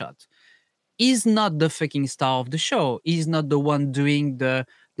the shot. He's not the fucking star of the show. He's not the one doing the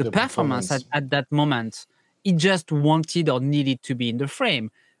performance at that moment. He just wanted or needed to be in the frame.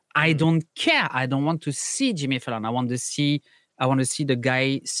 I don't care. I don't want to see Jimmy Fallon. I want to see the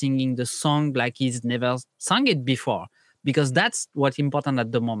guy singing the song like he's never sung it before, because that's what's important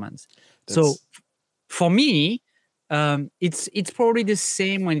at the moment. So for me, it's probably the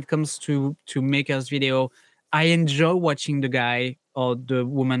same when it comes to makers video. I enjoy watching the guy or the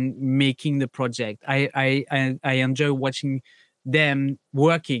woman making the project. I enjoy watching them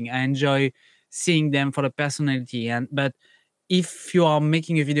working. I enjoy seeing them for the personality. But if you are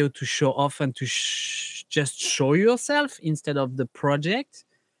making a video to show off and to just show yourself instead of the project,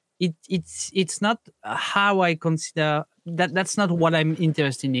 it's not how I consider that's not what I'm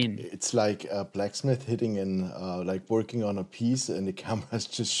interested in. It's like a blacksmith hitting and like working on a piece, and the camera's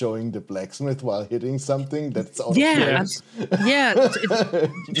just showing the blacksmith while hitting something. That's out of focus.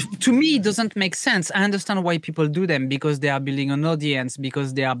 To me, it doesn't make sense. I understand why people do them, because they are building an audience,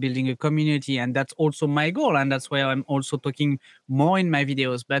 because they are building a community, and that's also my goal, and that's why I'm also talking more in my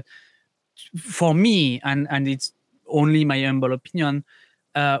videos. But for me, and it's only my humble opinion,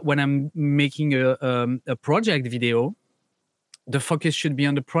 when I'm making a project video, the focus should be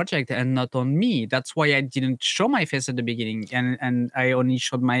on the project and not on me. That's why I didn't show my face at the beginning, and I only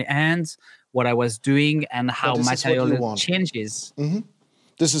showed my hands, what I was doing, and how material changes.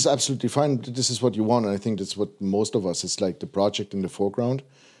 This is absolutely fine. This is what you want, and I think that's what most of us. It's like the project in the foreground,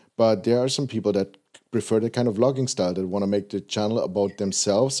 but there are some people that prefer the kind of vlogging style, that want to make the channel about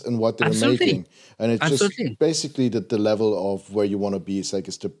themselves and what they're making, and it's just basically the level of where you want to be. It's like,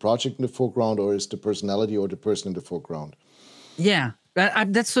 is the project in the foreground, or is the personality or the person in the foreground? Yeah,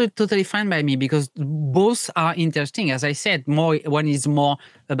 that's totally fine by me, because both are interesting. As I said, one is more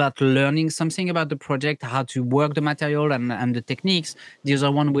about learning something about the project, how to work the material and the techniques. The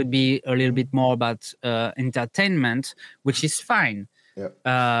other one would be a little bit more about entertainment, which is fine. Yeah.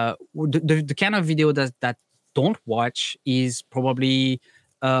 The kind of video that don't watch is probably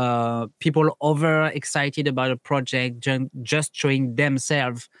people over excited about a project, just showing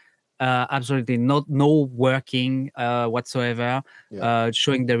themselves. Absolutely no working whatsoever.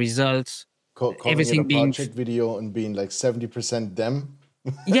 Showing the results, everything being a project video and being like 70% them.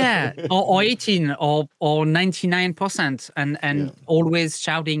 Yeah, or 18 or 99%, and always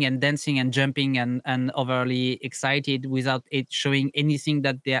shouting and dancing and jumping and overly excited without it showing anything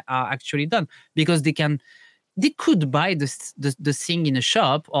that they are actually done, because they could buy the thing in a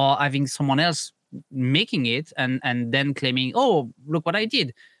shop, or having someone else making it and then claiming, oh, look what I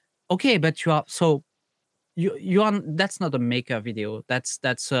did. Okay, but you are that's not a maker video.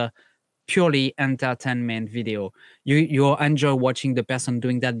 That's a purely entertainment video. You enjoy watching the person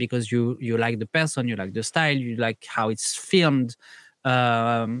doing that because you like the person, you like the style, you like how it's filmed,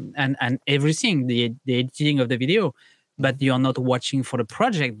 and everything, the editing of the video. But you're not watching for the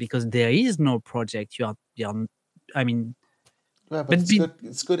project, because there is no project. You're I mean. Yeah, but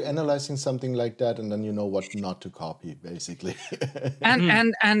it's good analyzing something like that, and then you know what not to copy, basically.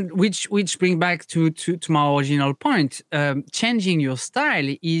 and which bring back to my original point. Changing your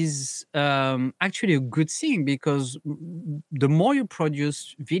style is actually a good thing, because the more you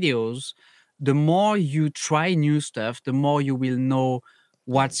produce videos, the more you try new stuff, the more you will know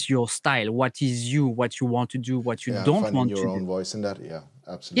what's your style, what is you, what you want to do, what you don't want to do. Finding your own voice in that,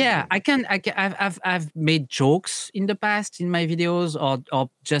 absolutely. Yeah, I've made jokes in the past in my videos, or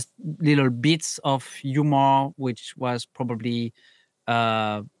just little bits of humor, which was probably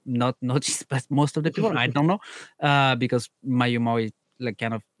not noticed by most of the people. I don't know, because my humor is like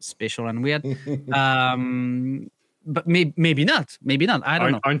kind of special and weird. But maybe not. I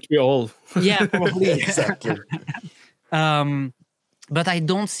don't know. Aren't we all? Yeah, probably. Exactly. But I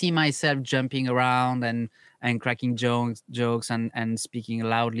don't see myself jumping around and cracking jokes and speaking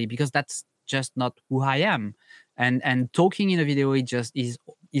loudly, because that's just not who I am. And talking in a video, it just is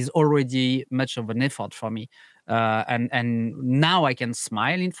already much of an effort for me. And now I can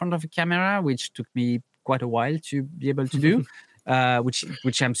smile in front of a camera, which took me quite a while to be able to do.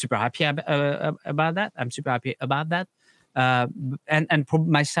 Which I'm super happy about that. I'm super happy about that. And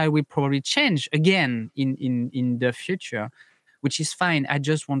my style will probably change again in the future, which is fine. I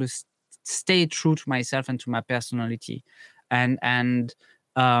just want to stay true to myself and to my personality. And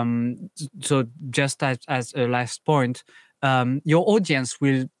so just as a last point, your audience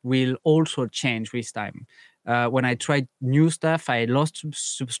will also change with time. When I tried new stuff, I lost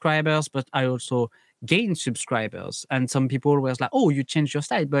subscribers, but I also gained subscribers. And some people were like, oh, you changed your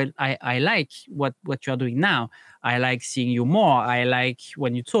style, but I like what you're doing now. I like seeing you more. I like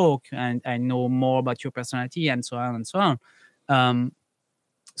when you talk, and I know more about your personality, and so on and so on.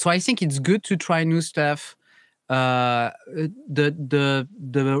 So I think it's good to try new stuff. The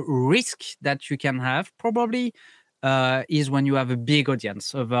risk that you can have probably is when you have a big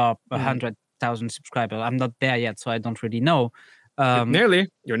audience, over 100,000 subscribers. I'm not there yet, so I don't really know. You're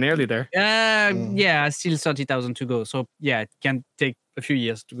nearly there. Yeah, still 30,000 to go. So yeah, it can take a few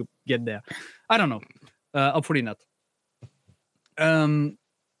years to get there. I don't know. Hopefully not.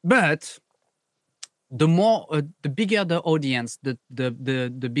 But the bigger the audience, the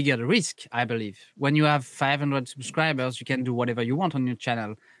bigger the risk, I believe. When you have 500 subscribers, you can do whatever you want on your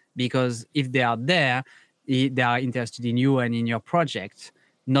channel, because if they are there, they are interested in you and in your project,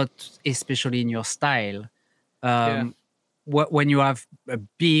 not especially in your style. when you have a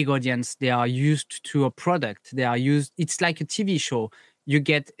big audience, they are used to a product. They are used. It's like a TV show. You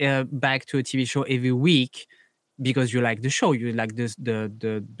get back to a TV show every week because you like the show, you like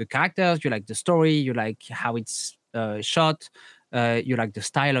the characters, you like the story, you like how it's shot, you like the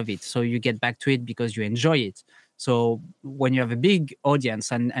style of it. So you get back to it because you enjoy it. So when you have a big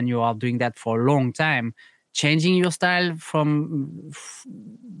audience and you are doing that for a long time, changing your style from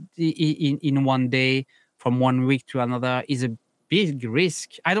in one day, from one week to another, is a big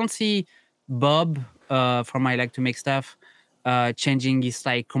risk. I don't see Bob from I Like to Make Stuff changing his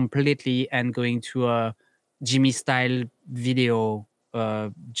style completely and going to a Jimmy style video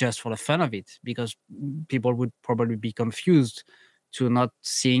just for the fun of it, because people would probably be confused to not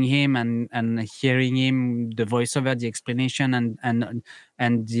seeing him and hearing him, the voiceover, the explanation,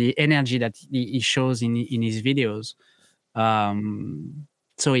 and the energy that he shows in his videos.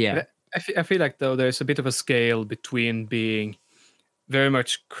 So yeah, I feel like though there's a bit of a scale between being very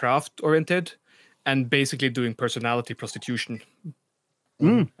much craft oriented and basically doing personality prostitution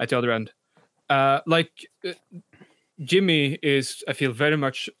at the other end. Jimmy is, I feel, very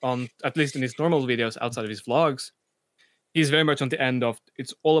much on, at least in his normal videos outside of his vlogs, he's very much on the end of,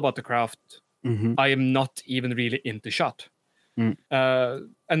 it's all about the craft. I am not even really into shot.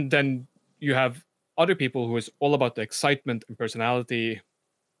 And then you have other people who is all about the excitement and personality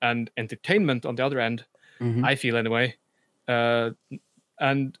and entertainment on the other end, I feel anyway.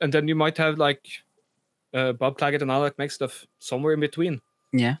 And then you might have like Bob Claggett and I Like Make Stuff somewhere in between.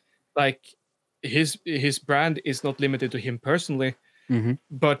 Yeah. Like his brand is not limited to him personally,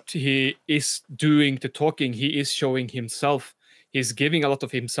 but he is doing the talking. He is showing himself. He's giving a lot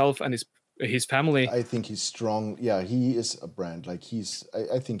of himself and his family. I think he's strong. Yeah, he is a brand. Like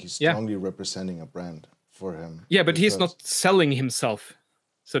I think he's strongly representing a brand for him. Yeah, but he's not selling himself,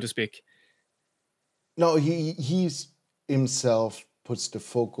 so to speak. No, he's himself puts the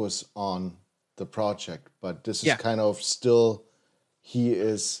focus on the project, but this is kind of still, he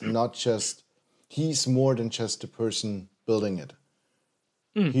is not just, he's more than just the person building it.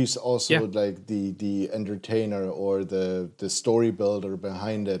 He's also like the entertainer or the story builder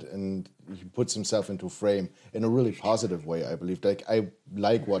behind it, and he puts himself into frame in a really positive way, I believe. Like I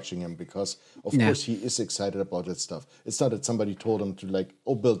like watching him because of course he is excited about that stuff. It's not that somebody told him to like,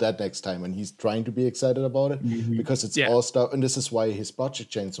 oh, build that next time, and he's trying to be excited about it because it's all stuff, and this is why his project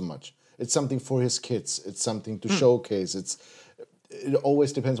changed so much. It's something for his kids. It's something to showcase. It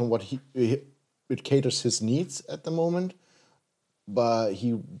always depends on what it caters his needs at the moment, but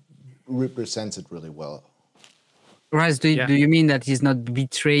he represents it really well. Raz, do you mean that he's not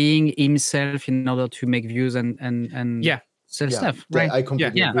betraying himself in order to make views and sell stuff? Right. I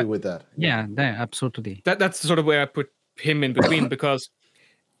completely agree with that. Yeah, absolutely. That's sort of where I put him in between because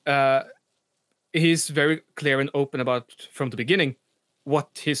he's very clear and open about from the beginning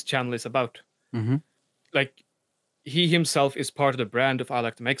what his channel is about. Like he himself is part of the brand of I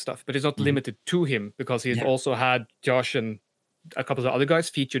Like to Make Stuff, but it's not limited to him because he's also had Josh and a couple of other guys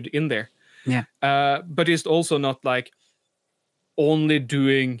featured in there. But it's also not like only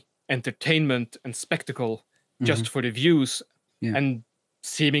doing entertainment and spectacle just for the views and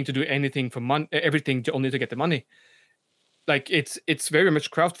seeming to do anything for money, everything only to get the money. Like it's very much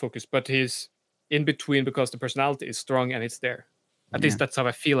craft focused, but he's in between because the personality is strong and it's there. At least that's how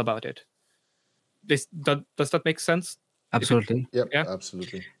I feel about it. Does that make sense? Absolutely.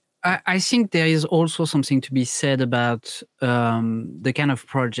 Absolutely. I think there is also something to be said about the kind of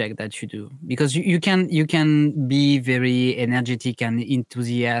project that you do, because you can be very energetic and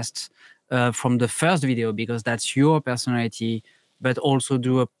enthusiastic from the first video because that's your personality, but also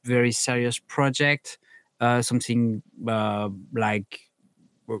do a very serious project, something like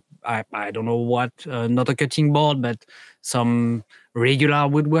I don't know what, not a cutting board, but some regular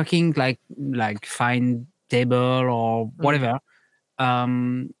woodworking, like fine table or whatever.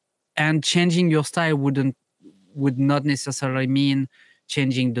 And changing your style would not necessarily mean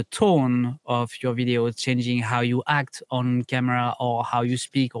changing the tone of your videos, changing how you act on camera or how you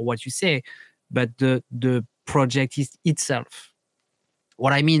speak or what you say, but the project is itself.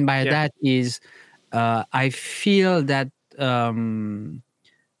 What I mean by that is I feel that I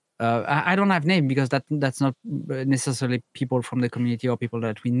don't have name because that's not necessarily people from the community or people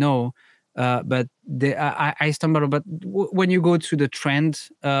that we know. But I stumble. But when you go to the trend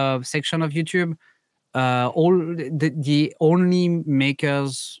section of YouTube, all the only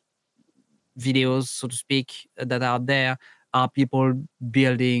makers videos, so to speak, that are there are people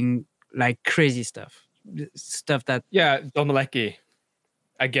building like crazy stuff that John Malecki,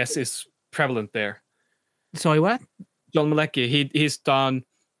 I guess, is prevalent there. Sorry, what? John Malecki, he's done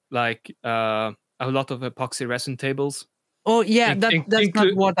like a lot of epoxy resin tables. Oh yeah, that's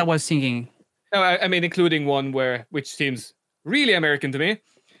not what I was thinking. No, I mean including one which seems really American to me,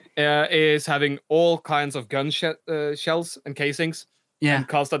 is having all kinds of gun shells and casings, and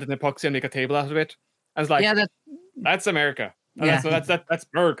cast that in epoxy and make a table out of it. I was like, that's America. Yeah, that's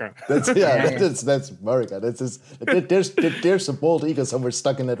America. That's America. There's a bald eagle somewhere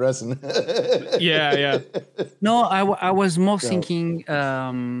stuck in that resin. yeah. No, I was more thinking.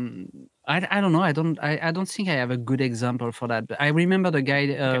 I don't know. I don't think I have a good example for that. But I remember the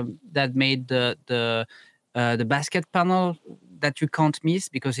guy that made the basket panel that you can't miss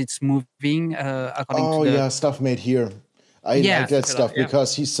because it's moving according to the... stuff made here. I like that stuff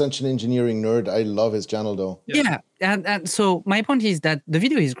because he's such an engineering nerd. I love his channel though. Yeah, and so my point is that the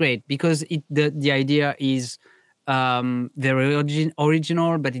video is great because the idea is very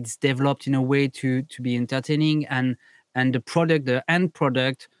original, but it's developed in a way to be entertaining, and the end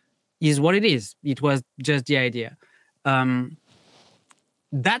product is what it is. It was just the idea. That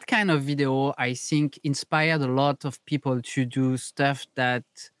kind of video, I think, inspired a lot of people to do stuff that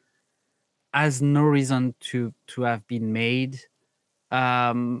has no reason to have been made.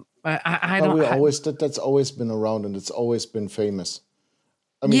 That's always been around and it's always been famous.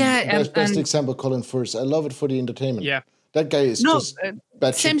 I mean, best example, Colin Firth. I love it for the entertainment. Yeah, that guy is just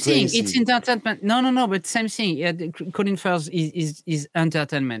same thing. crazy. It's entertainment. No, but same thing. Yeah, Colin Firth is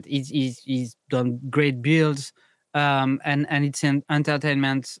entertainment. He's done great builds, and it's an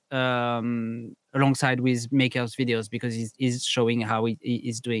entertainment alongside with makers videos because he's showing how he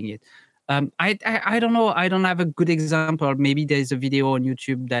is doing it. I don't know. I don't have a good example. Maybe there's a video on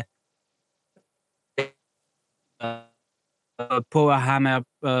YouTube that power hammer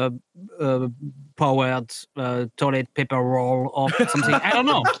powered toilet paper roll or something. I don't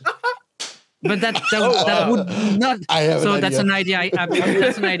know. But that would not. That's an idea.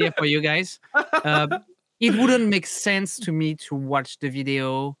 That's an idea for you guys. It wouldn't make sense to me to watch the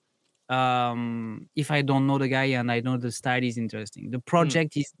video if I don't know the guy and I know the style is interesting. The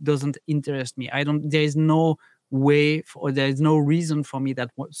project doesn't interest me. There is no way there is no reason for me that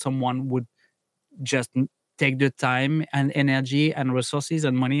someone would just take the time and energy and resources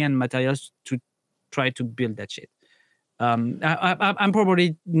and money and materials to try to build that shit. I'm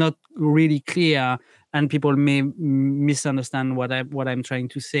probably not really clear, and people may misunderstand what I'm trying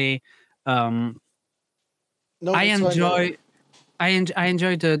to say. I enjoy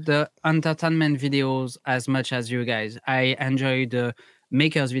the entertainment videos as much as you guys. I enjoy the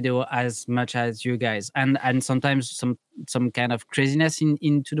makers video as much as you guys, and sometimes some kind of craziness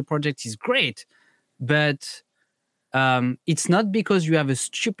into the project is great, but it's not because you have a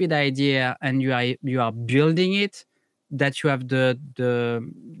stupid idea and you are building it that you have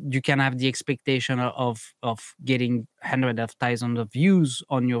you can have the expectation of getting hundreds of thousands of views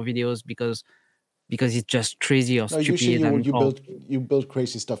on your videos because it's just crazy or stupid. Usually you build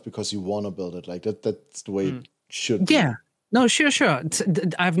crazy stuff because you want to build it. Like that's the way it should be. Yeah. No, sure.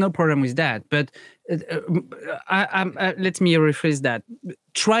 I have no problem with that. But let me rephrase that.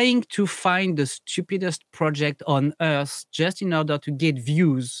 Trying to find the stupidest project on earth just in order to get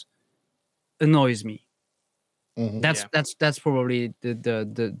views annoys me. Mm-hmm. That's probably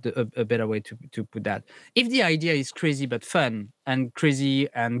a better way to put that. If the idea is crazy but fun and crazy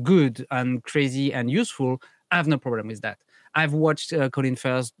and good and crazy and useful, I have no problem with that. I've watched Colin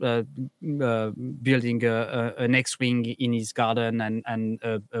Firth building an X-wing in his garden and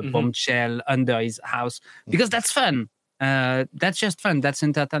a bombshell under his house because that's fun. That's just fun. That's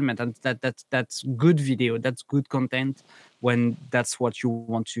entertainment, and that's good video. That's good content when that's what you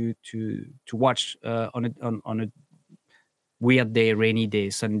want to watch on a weird day, rainy day,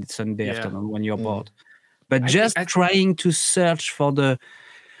 Sunday afternoon when you're bored. But trying to search for the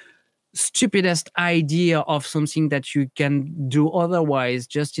stupidest idea of something that you can do otherwise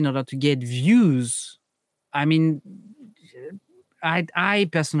just in order to get views, I mean, I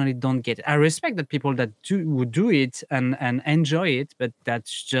personally don't get it. I respect the people that would do it and enjoy it, but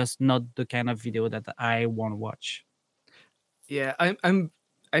that's just not the kind of video that I want to watch. Yeah,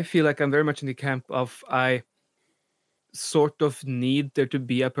 I feel like I'm very much in the camp of I sort of need there to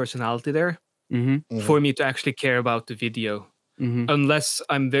be a personality there for me to actually care about the video. Unless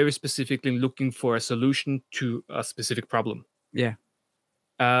I'm very specifically looking for a solution to a specific problem. Yeah.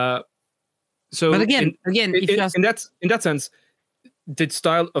 So, but again, in that sense, the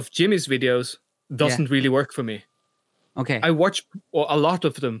style of Jimmy's videos doesn't really work for me. Okay. I watch a lot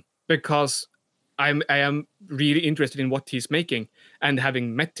of them because I am really interested in what he's making, and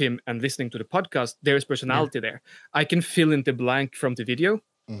having met him and listening to the podcast, there is personality there. I can fill in the blank from the video.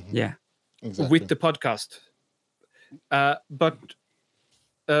 Yeah. Exactly. With the podcast. But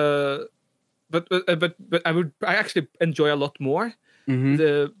but I actually enjoy a lot more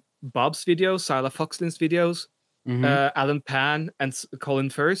the Bob's videos, Sila Foxlin's videos, Alan Pan and Colin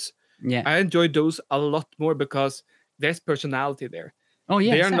Firth. Yeah, I enjoy those a lot more because there's personality there. Oh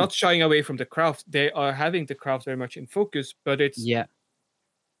yeah, they are not shying away from the craft. They are having the craft very much in focus, but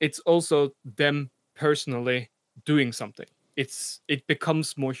it's also them personally doing something. It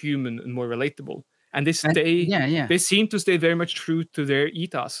becomes more human and more relatable, and they seem to stay very much true to their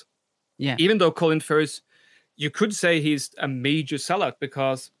ethos. Yeah, even though Colin Firth, you could say he's a major sellout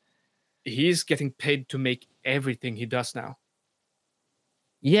because he's getting paid to make everything he does now.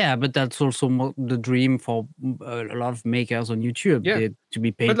 Yeah, but that's also the dream for a lot of makers on YouTube. To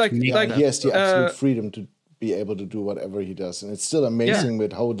be paid. But he has the absolute freedom to be able to do whatever he does, and it's still amazing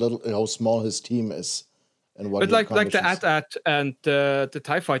with how small his team is and what. But like the AT-AT and the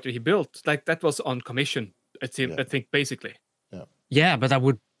TIE fighter he built, like that was on commission. I think basically. Yeah, but I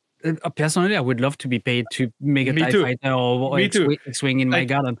would. Personally, I would love to be paid to make a TIE fighter or X-Wing in my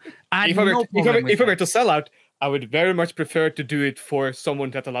garden. If I were to sell out, I would very much prefer to do it for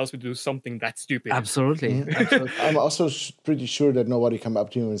someone that allows me to do something that stupid. Absolutely. I'm also pretty sure that nobody came up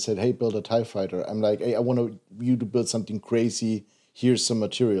to me and said, "Hey, build a TIE fighter." I'm like, "Hey, I want you to build something crazy. Here's some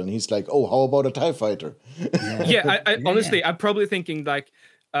material." And he's like, "Oh, how about a TIE fighter?" I honestly, I'm probably thinking like,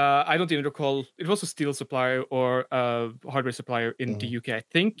 I don't even recall. It was a steel supplier or a hardware supplier in the UK, I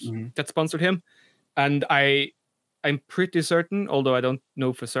think, that sponsored him. And I'm pretty certain, although I don't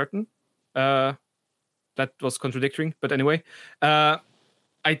know for certain, that was contradicting. But anyway,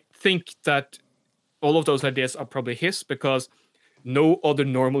 I think that all of those ideas are probably his because no other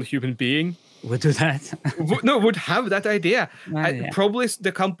normal human being would do that. would have that idea. Probably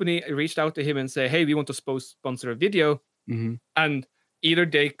the company reached out to him and say, "Hey, we want to sponsor a video," and either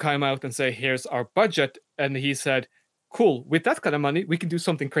they come out and say, "Here's our budget," and he said, "Cool, with that kind of money, we can do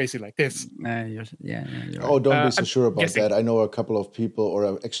something crazy like this." You're right. Oh, don't be so sure about that. I know a couple of people,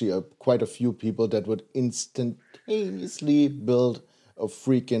 or actually quite a few people, that would instantaneously build a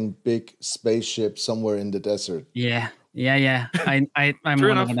freaking big spaceship somewhere in the desert. Yeah. I'm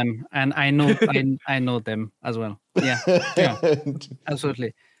one of them, and I know them as well. Yeah.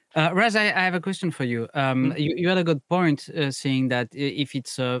 Absolutely. Raz, I have a question for you. You had a good point saying that if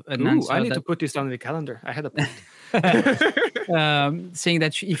it's an answer... I need to put this down in the calendar. I had a point. Saying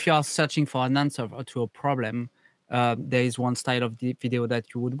that if you are searching for an answer to a problem, there is one style of the video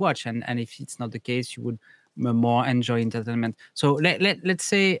that you would watch. And if it's not the case, you would more enjoy entertainment. So let's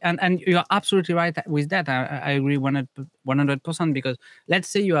say, and you're absolutely right with that. I agree 100%, because let's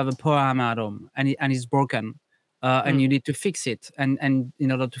say you have a power hammer at home and it's broken. And you need to fix it. And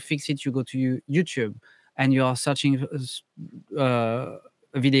in order to fix it, you go to YouTube and you are searching a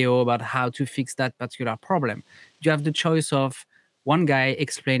video about how to fix that particular problem. You have the choice of one guy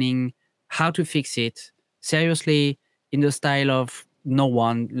explaining how to fix it seriously in the style of no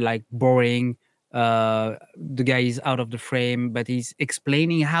one, like boring. The guy is out of the frame, but he's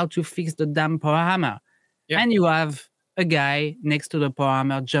explaining how to fix the damn power hammer. Yeah. And you have a guy next to the power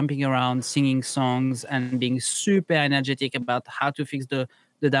hammer jumping around, singing songs and being super energetic about how to fix the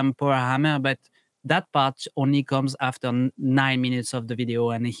damn power hammer. But that part only comes after 9 minutes of the video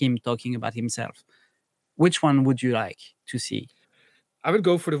and him talking about himself. Which one would you like to see? I would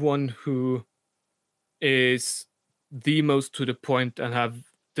go for the one who is the most to the point and have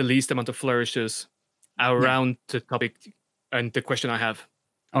the least amount of flourishes around the topic and the question I have.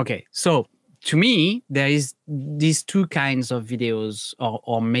 Okay, so to me, there is these two kinds of videos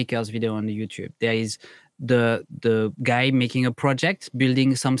or makers video on the YouTube. There is the guy making a project,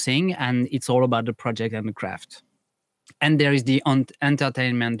 building something, and it's all about the project and the craft. And there is the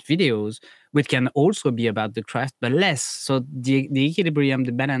entertainment videos, which can also be about the craft, but less. So the equilibrium,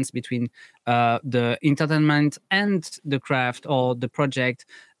 the balance between the entertainment and the craft or the project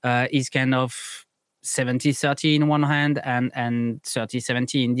is kind of 70-30 in one hand and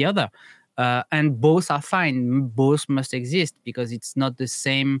 30-70 in the other. And both are fine. Both must exist because it's not the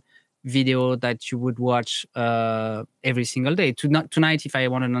same video that you would watch every single day. Tonight, if I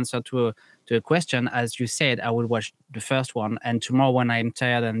want an answer to a question, as you said, I would watch the first one. And tomorrow, when I'm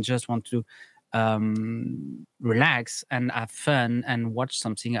tired and just want to relax and have fun and watch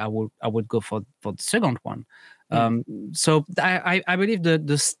something, I would go for the second one. So I believe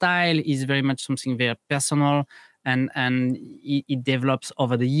the style is very much something very personal, and it develops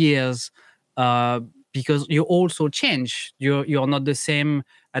over the years because you also change. You're not the same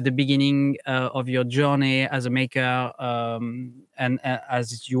at the beginning of your journey as a maker and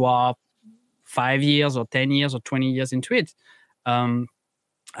as you are 5 years or 10 years or 20 years into it.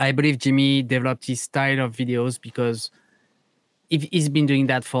 I believe Jimmy developed his style of videos because if he's been doing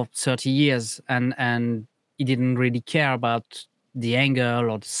that for 30 years and he didn't really care about the angle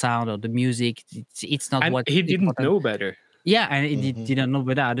or the sound or the music. It's not and what he didn't important. know better. Yeah, and he didn't know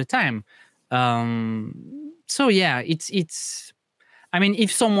better at the time. So yeah, it's. I mean,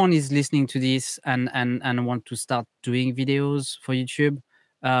 if someone is listening to this and want to start doing videos for YouTube,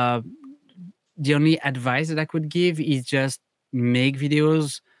 the only advice that I could give is just make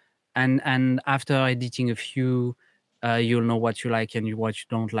videos, and after editing a few, you'll know what you like and what you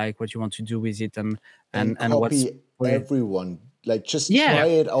don't like, what you want to do with it, and what's copy everyone. Like, just Yeah, try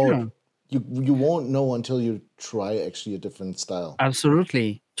it out. sure. You won't know until you try actually a different style.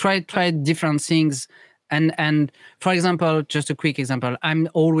 Absolutely. Try different things. And for example, just a quick example, I'm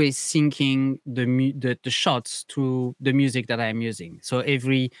always syncing the shots to the music that I'm using. So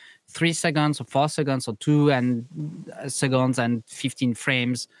every 3 seconds or 4 seconds or 2 seconds and 15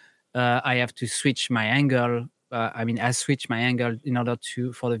 frames, I have to switch my angle. I switch my angle in order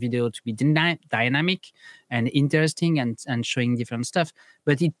for the video to be dynamic and interesting and showing different stuff.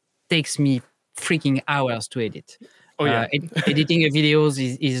 But it takes me freaking hours to edit. Oh yeah, editing a videos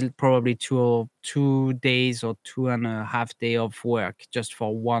is probably 2 days or 2.5 days of work just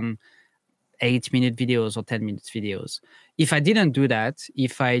for one 8-minute videos or 10 minutes videos. If I didn't do that,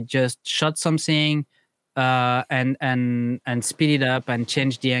 if I just shot something and speed it up and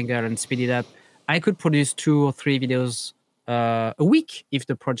change the angle and speed it up, I could produce 2 or 3 videos a week if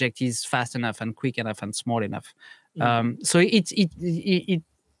the project is fast enough and quick enough and small enough. So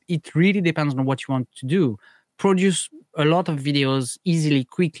it really depends on what you want to do. Produce a lot of videos easily,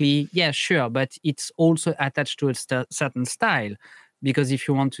 quickly, yeah, sure, but it's also attached to a certain style, because if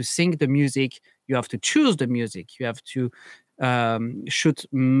you want to sync the music, you have to choose the music. You have to shoot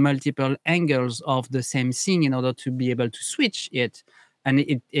multiple angles of the same thing in order to be able to switch it, and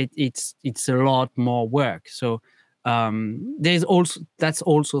it's a lot more work. So that's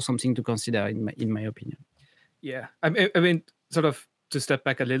also something to consider in my opinion. Yeah, I mean, sort of to step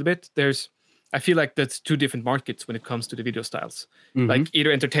back a little bit. I feel like that's 2 different markets when it comes to the video styles, like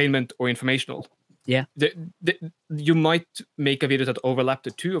either entertainment or informational. Yeah, you might make a video that overlap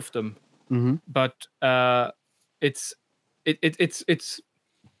the 2 of them, but it's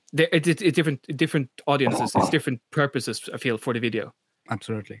different audiences. It's different purposes, I feel, for the video.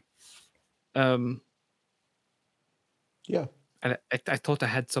 Absolutely. Yeah. And I thought I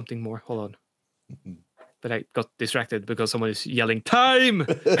had something more. Hold on. But I got distracted because someone is yelling time.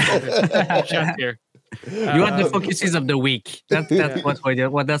 Chat here. You had the focuses of the week. That's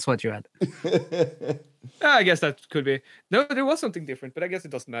what you had. I guess that could be. No, there was something different, but I guess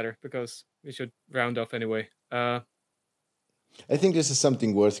it doesn't matter because we should round off anyway. I think this is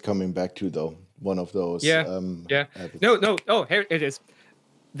something worth coming back to, though. One of those. Yeah. No. Oh, here it is.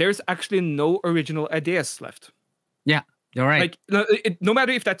 There's actually no original ideas left. Yeah, you're right. Like, no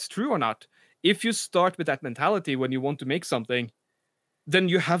matter if that's true or not, if you start with that mentality when you want to make something, then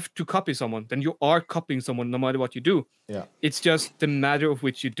you have to copy someone. Then you are copying someone no matter what you do. Yeah. It's just the matter of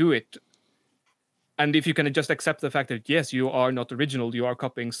which you do it. And if you can just accept the fact that, yes, you are not original, you are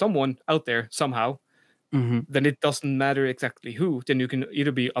copying someone out there somehow, then it doesn't matter exactly who. Then you can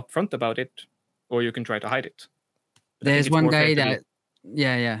either be upfront about it or you can try to hide it. But there's one guy that...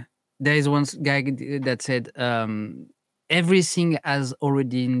 There is one guy that said, everything has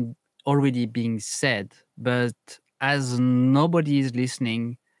already being said, but as nobody is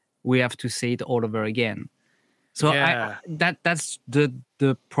listening, we have to say it all over again. So yeah. That's the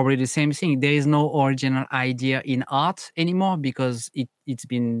probably the same thing. There is no original idea in art anymore because it's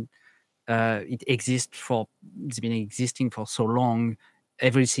been existing for so long.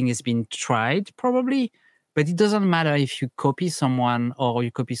 Everything has been tried probably, but it doesn't matter if you copy someone or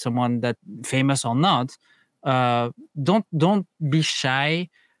you copy someone that famous or not. Don't be shy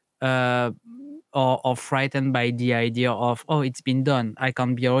or frightened by the idea of, oh, it's been done, I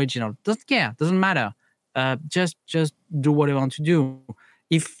can't be original. Doesn't care. Doesn't matter. Just do what you want to do.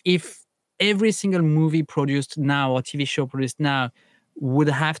 If every single movie produced now or TV show produced now would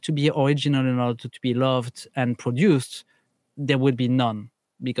have to be original in order to be loved and produced, there would be none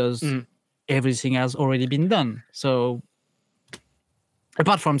because everything has already been done. So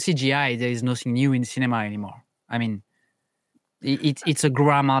apart from CGI, there is nothing new in cinema anymore. I mean, it's a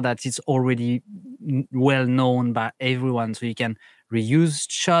grammar that is already well known by everyone, so you can reuse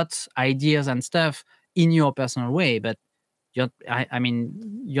shots, ideas, and stuff in your personal way. But you're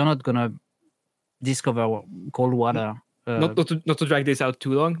not gonna discover cold water. Not to drag this out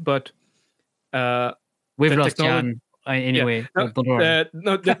too long, but we've lost Jan anyway. Yeah. Don't worry.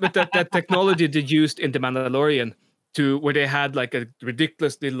 But that technology they used in The Mandalorian where they had like a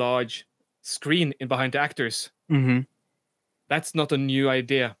ridiculously large screen in behind the actors. that's not a new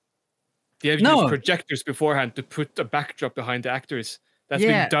idea. They have used projectors beforehand to put a backdrop behind the actors. That's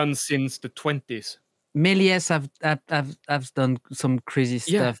been done since the 20s. Méliès have done some crazy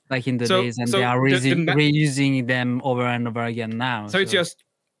stuff back in the days, and they are reusing them over and over again now. So it's just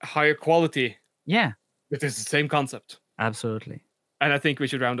higher quality. Yeah. But it's the same concept. Absolutely. And I think we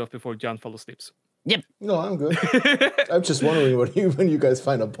should round off before John falls asleep. Yep. No, I'm good. I'm just wondering when you guys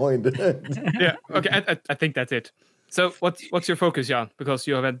find a point. Yeah. Okay. I think that's it. So what's your focus, Jan? Because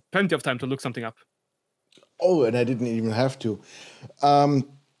you have had plenty of time to look something up. Oh, and I didn't even have to.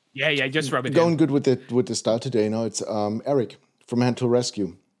 Yeah, just rub it going in. good with the start today. No, it's Eric from Hand to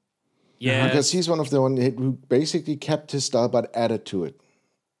Rescue. Yeah. Because he's one of the one who basically kept his style but added to it.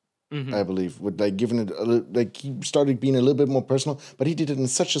 Mm-hmm. I believe, with like giving it he started being a little bit more personal, but he did it in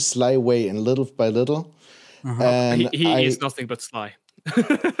such a sly way and little by little. Uh-huh. And he is nothing but sly.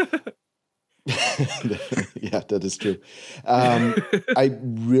 Yeah, that is true. I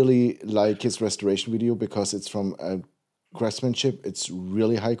really like his restoration video because it's from craftsmanship. It's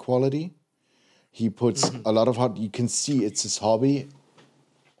really high quality. He puts a lot of heart. You can see it's his hobby.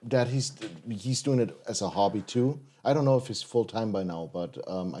 That he's doing it as a hobby too. I don't know if he's full time by now, but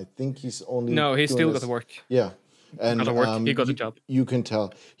I think he's only. No, he's still got to work. Yeah, and got to work. He got a job. You can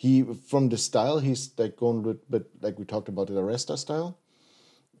tell he from the style. He's like going with, but like we talked about the Arresta style.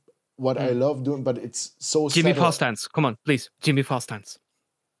 What I love doing, but it's so. Jimmy Fast Hands, come on, please, Jimmy Fast Hands.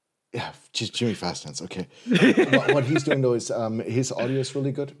 Yeah, Jimmy Fast Hands. Okay, what he's doing though is his audio is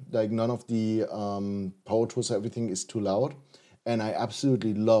really good. Like none of the power tools, everything is too loud. And I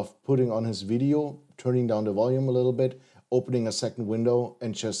absolutely love putting on his video, turning down the volume a little bit, opening a second window,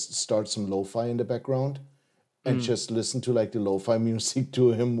 and just start some lo-fi in the background, and just listen to like the lo-fi music to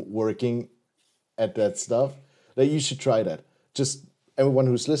him working at that stuff. Like you should try that. Just everyone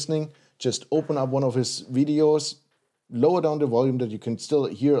who's listening, just open up one of his videos, lower down the volume that you can still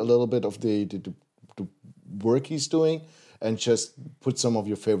hear a little bit of the work he's doing, and just put some of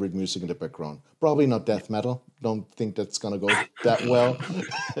your favorite music in the background. Probably not death metal. Don't think that's going to go that well.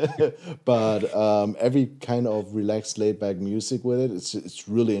 But every kind of relaxed, laid-back music with it, it's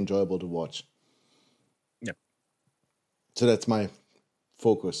really enjoyable to watch. Yep. So that's my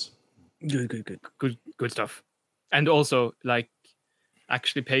focus. Good stuff. And also, like,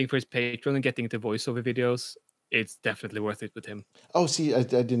 actually paying for his Patreon and getting the voiceover videos, it's definitely worth it with him. Oh, see, I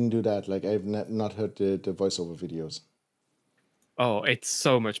didn't do that. Like, I've not heard the voiceover videos. Oh, it's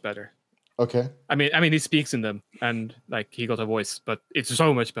so much better. Okay. I mean, he speaks in them, and like he got a voice, but it's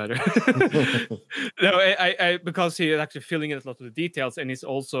so much better. No, I because he is actually filling in a lot of the details, and he's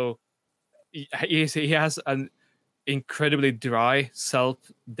also he has an incredibly dry,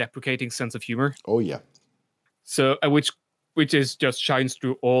 self-deprecating sense of humor. Oh yeah. So which is just shines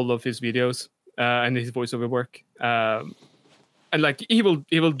through all of his videos and his voiceover work. And like he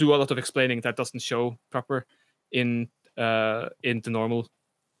will do a lot of explaining that doesn't show proper in the normal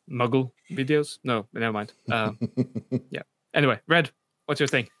Muggle videos. No, never mind. Yeah. Anyway, Red, what's your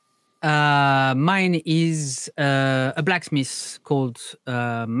thing? Mine is a blacksmith called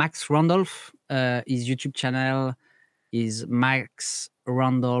Max Randolph. His YouTube channel is Max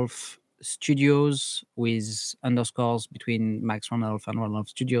Randolph Studios with underscores between Max Randolph and Randolph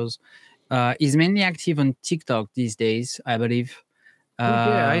Studios. He's mainly active on TikTok these days, I believe.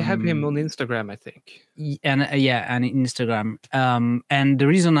 Yeah, I have him on Instagram, I think. And Instagram. And the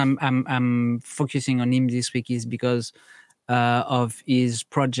reason I'm focusing on him this week is because of his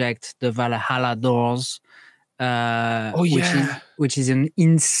project, the Valhalla Doors. Which is an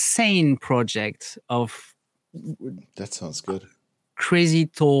insane project of. That sounds good. Crazy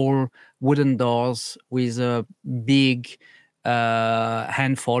tall wooden doors with a big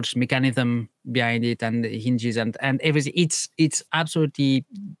hand forged mechanism behind it and hinges and everything. It's absolutely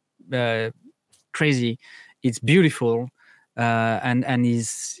crazy. It's beautiful, and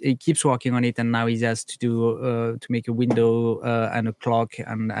he keeps working on it. And now he has to do to make a window and a clock,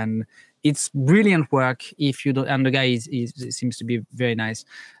 and it's brilliant work. If you don't, and the guy seems to be very nice.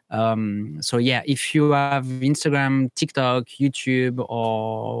 So yeah, if you have Instagram, TikTok, YouTube,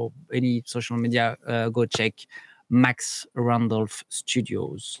 or any social media, go check Max Randolph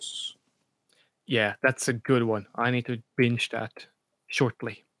Studios. Yeah, that's a good one. I need to binge that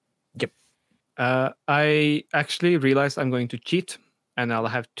shortly. Yep. I actually realized I'm going to cheat, and I'll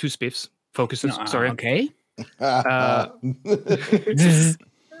have two spiffs. Focuses. Sorry. Okay.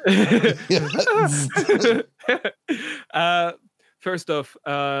 First off,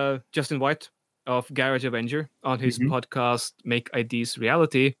 Justin White of Garage Avenger on his podcast Make Ideas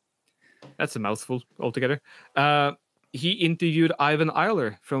Reality. That's a mouthful altogether. He interviewed Ivan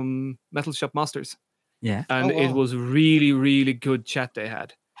Eiler from Metal Shop Masters. Yeah. And it was really, really good chat they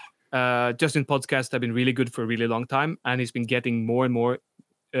had. Justin podcast have been really good for a really long time, and he's been getting more and more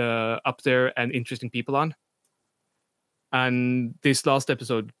up there and interesting people on. And this last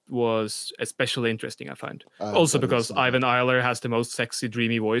episode was especially interesting, I find. Also because Ivan Eiler has the most sexy,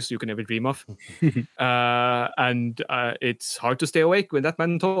 dreamy voice you can ever dream of. And it's hard to stay awake when that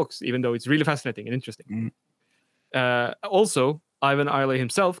man talks, even though it's really fascinating and interesting. Also, Ivan Eiler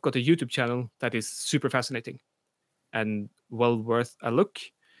himself got a YouTube channel that is super fascinating and well worth a look.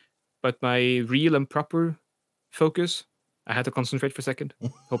 But my real and proper focus, I had to concentrate for a second,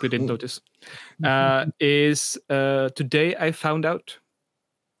 hope you didn't notice, is Today I Found Out.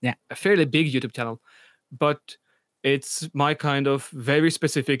 Yeah. A fairly big YouTube channel, but it's my kind of very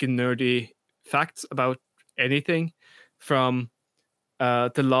specific and nerdy facts about anything, from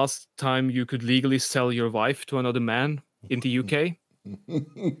the last time you could legally sell your wife to another man in the UK,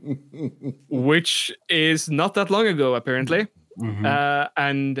 which is not that long ago, apparently.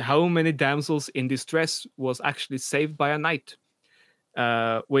 And how many damsels in distress was actually saved by a knight,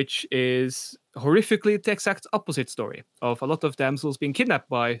 which is horrifically the exact opposite story of a lot of damsels being kidnapped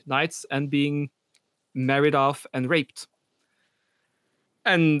by knights and being married off and raped.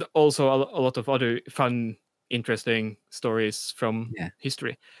 And also a lot of other fun, interesting stories from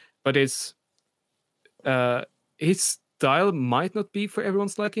history. But it's his style might not be for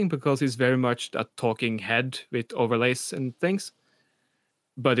everyone's liking, because he's very much a talking head with overlays and things.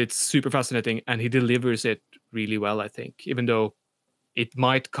 But it's super fascinating, and he delivers it really well, I think, even though it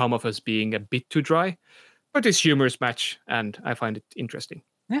might come off as being a bit too dry. But his humors match, and I find it interesting.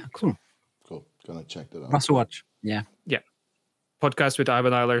 Yeah, cool. Cool. Gonna check that out. Must watch. Yeah. Yeah. Podcast with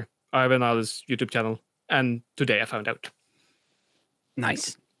Ivan Eiler, Ivan Eiler's YouTube channel, and Today I Found Out.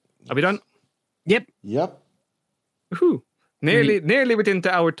 Nice. Are we done? Yep. Woohoo. Nearly within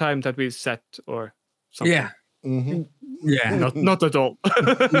the hour time that we set, or something. Yeah. Yeah. Not at all.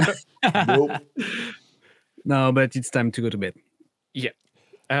 Nope. No, but it's time to go to bed. Yeah.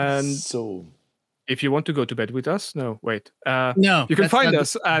 And so, if you want to go to bed with us, no, wait. No. You can find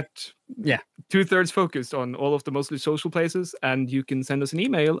us at 2/3 Focused on all of the mostly social places, and you can send us an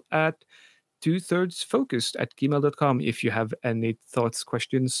email at 2/3focused@gmail.com if you have any thoughts,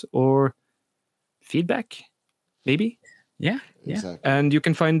 questions, or feedback, maybe. Yeah. exactly. And you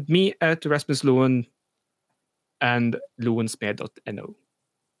can find me at Rasmus Loen and loensmed.no.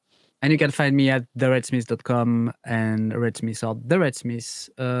 And you can find me at theredsmith.com and Redsmith or the Redsmith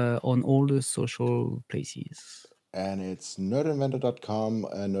on all the social places. And it's nerdinventor.com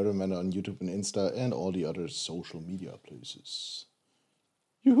and nerdinventor on YouTube and Insta and all the other social media places.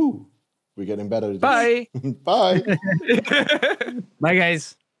 Yoo-hoo! We're getting better at this. Bye! Bye! Bye,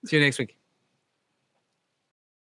 guys. See you next week.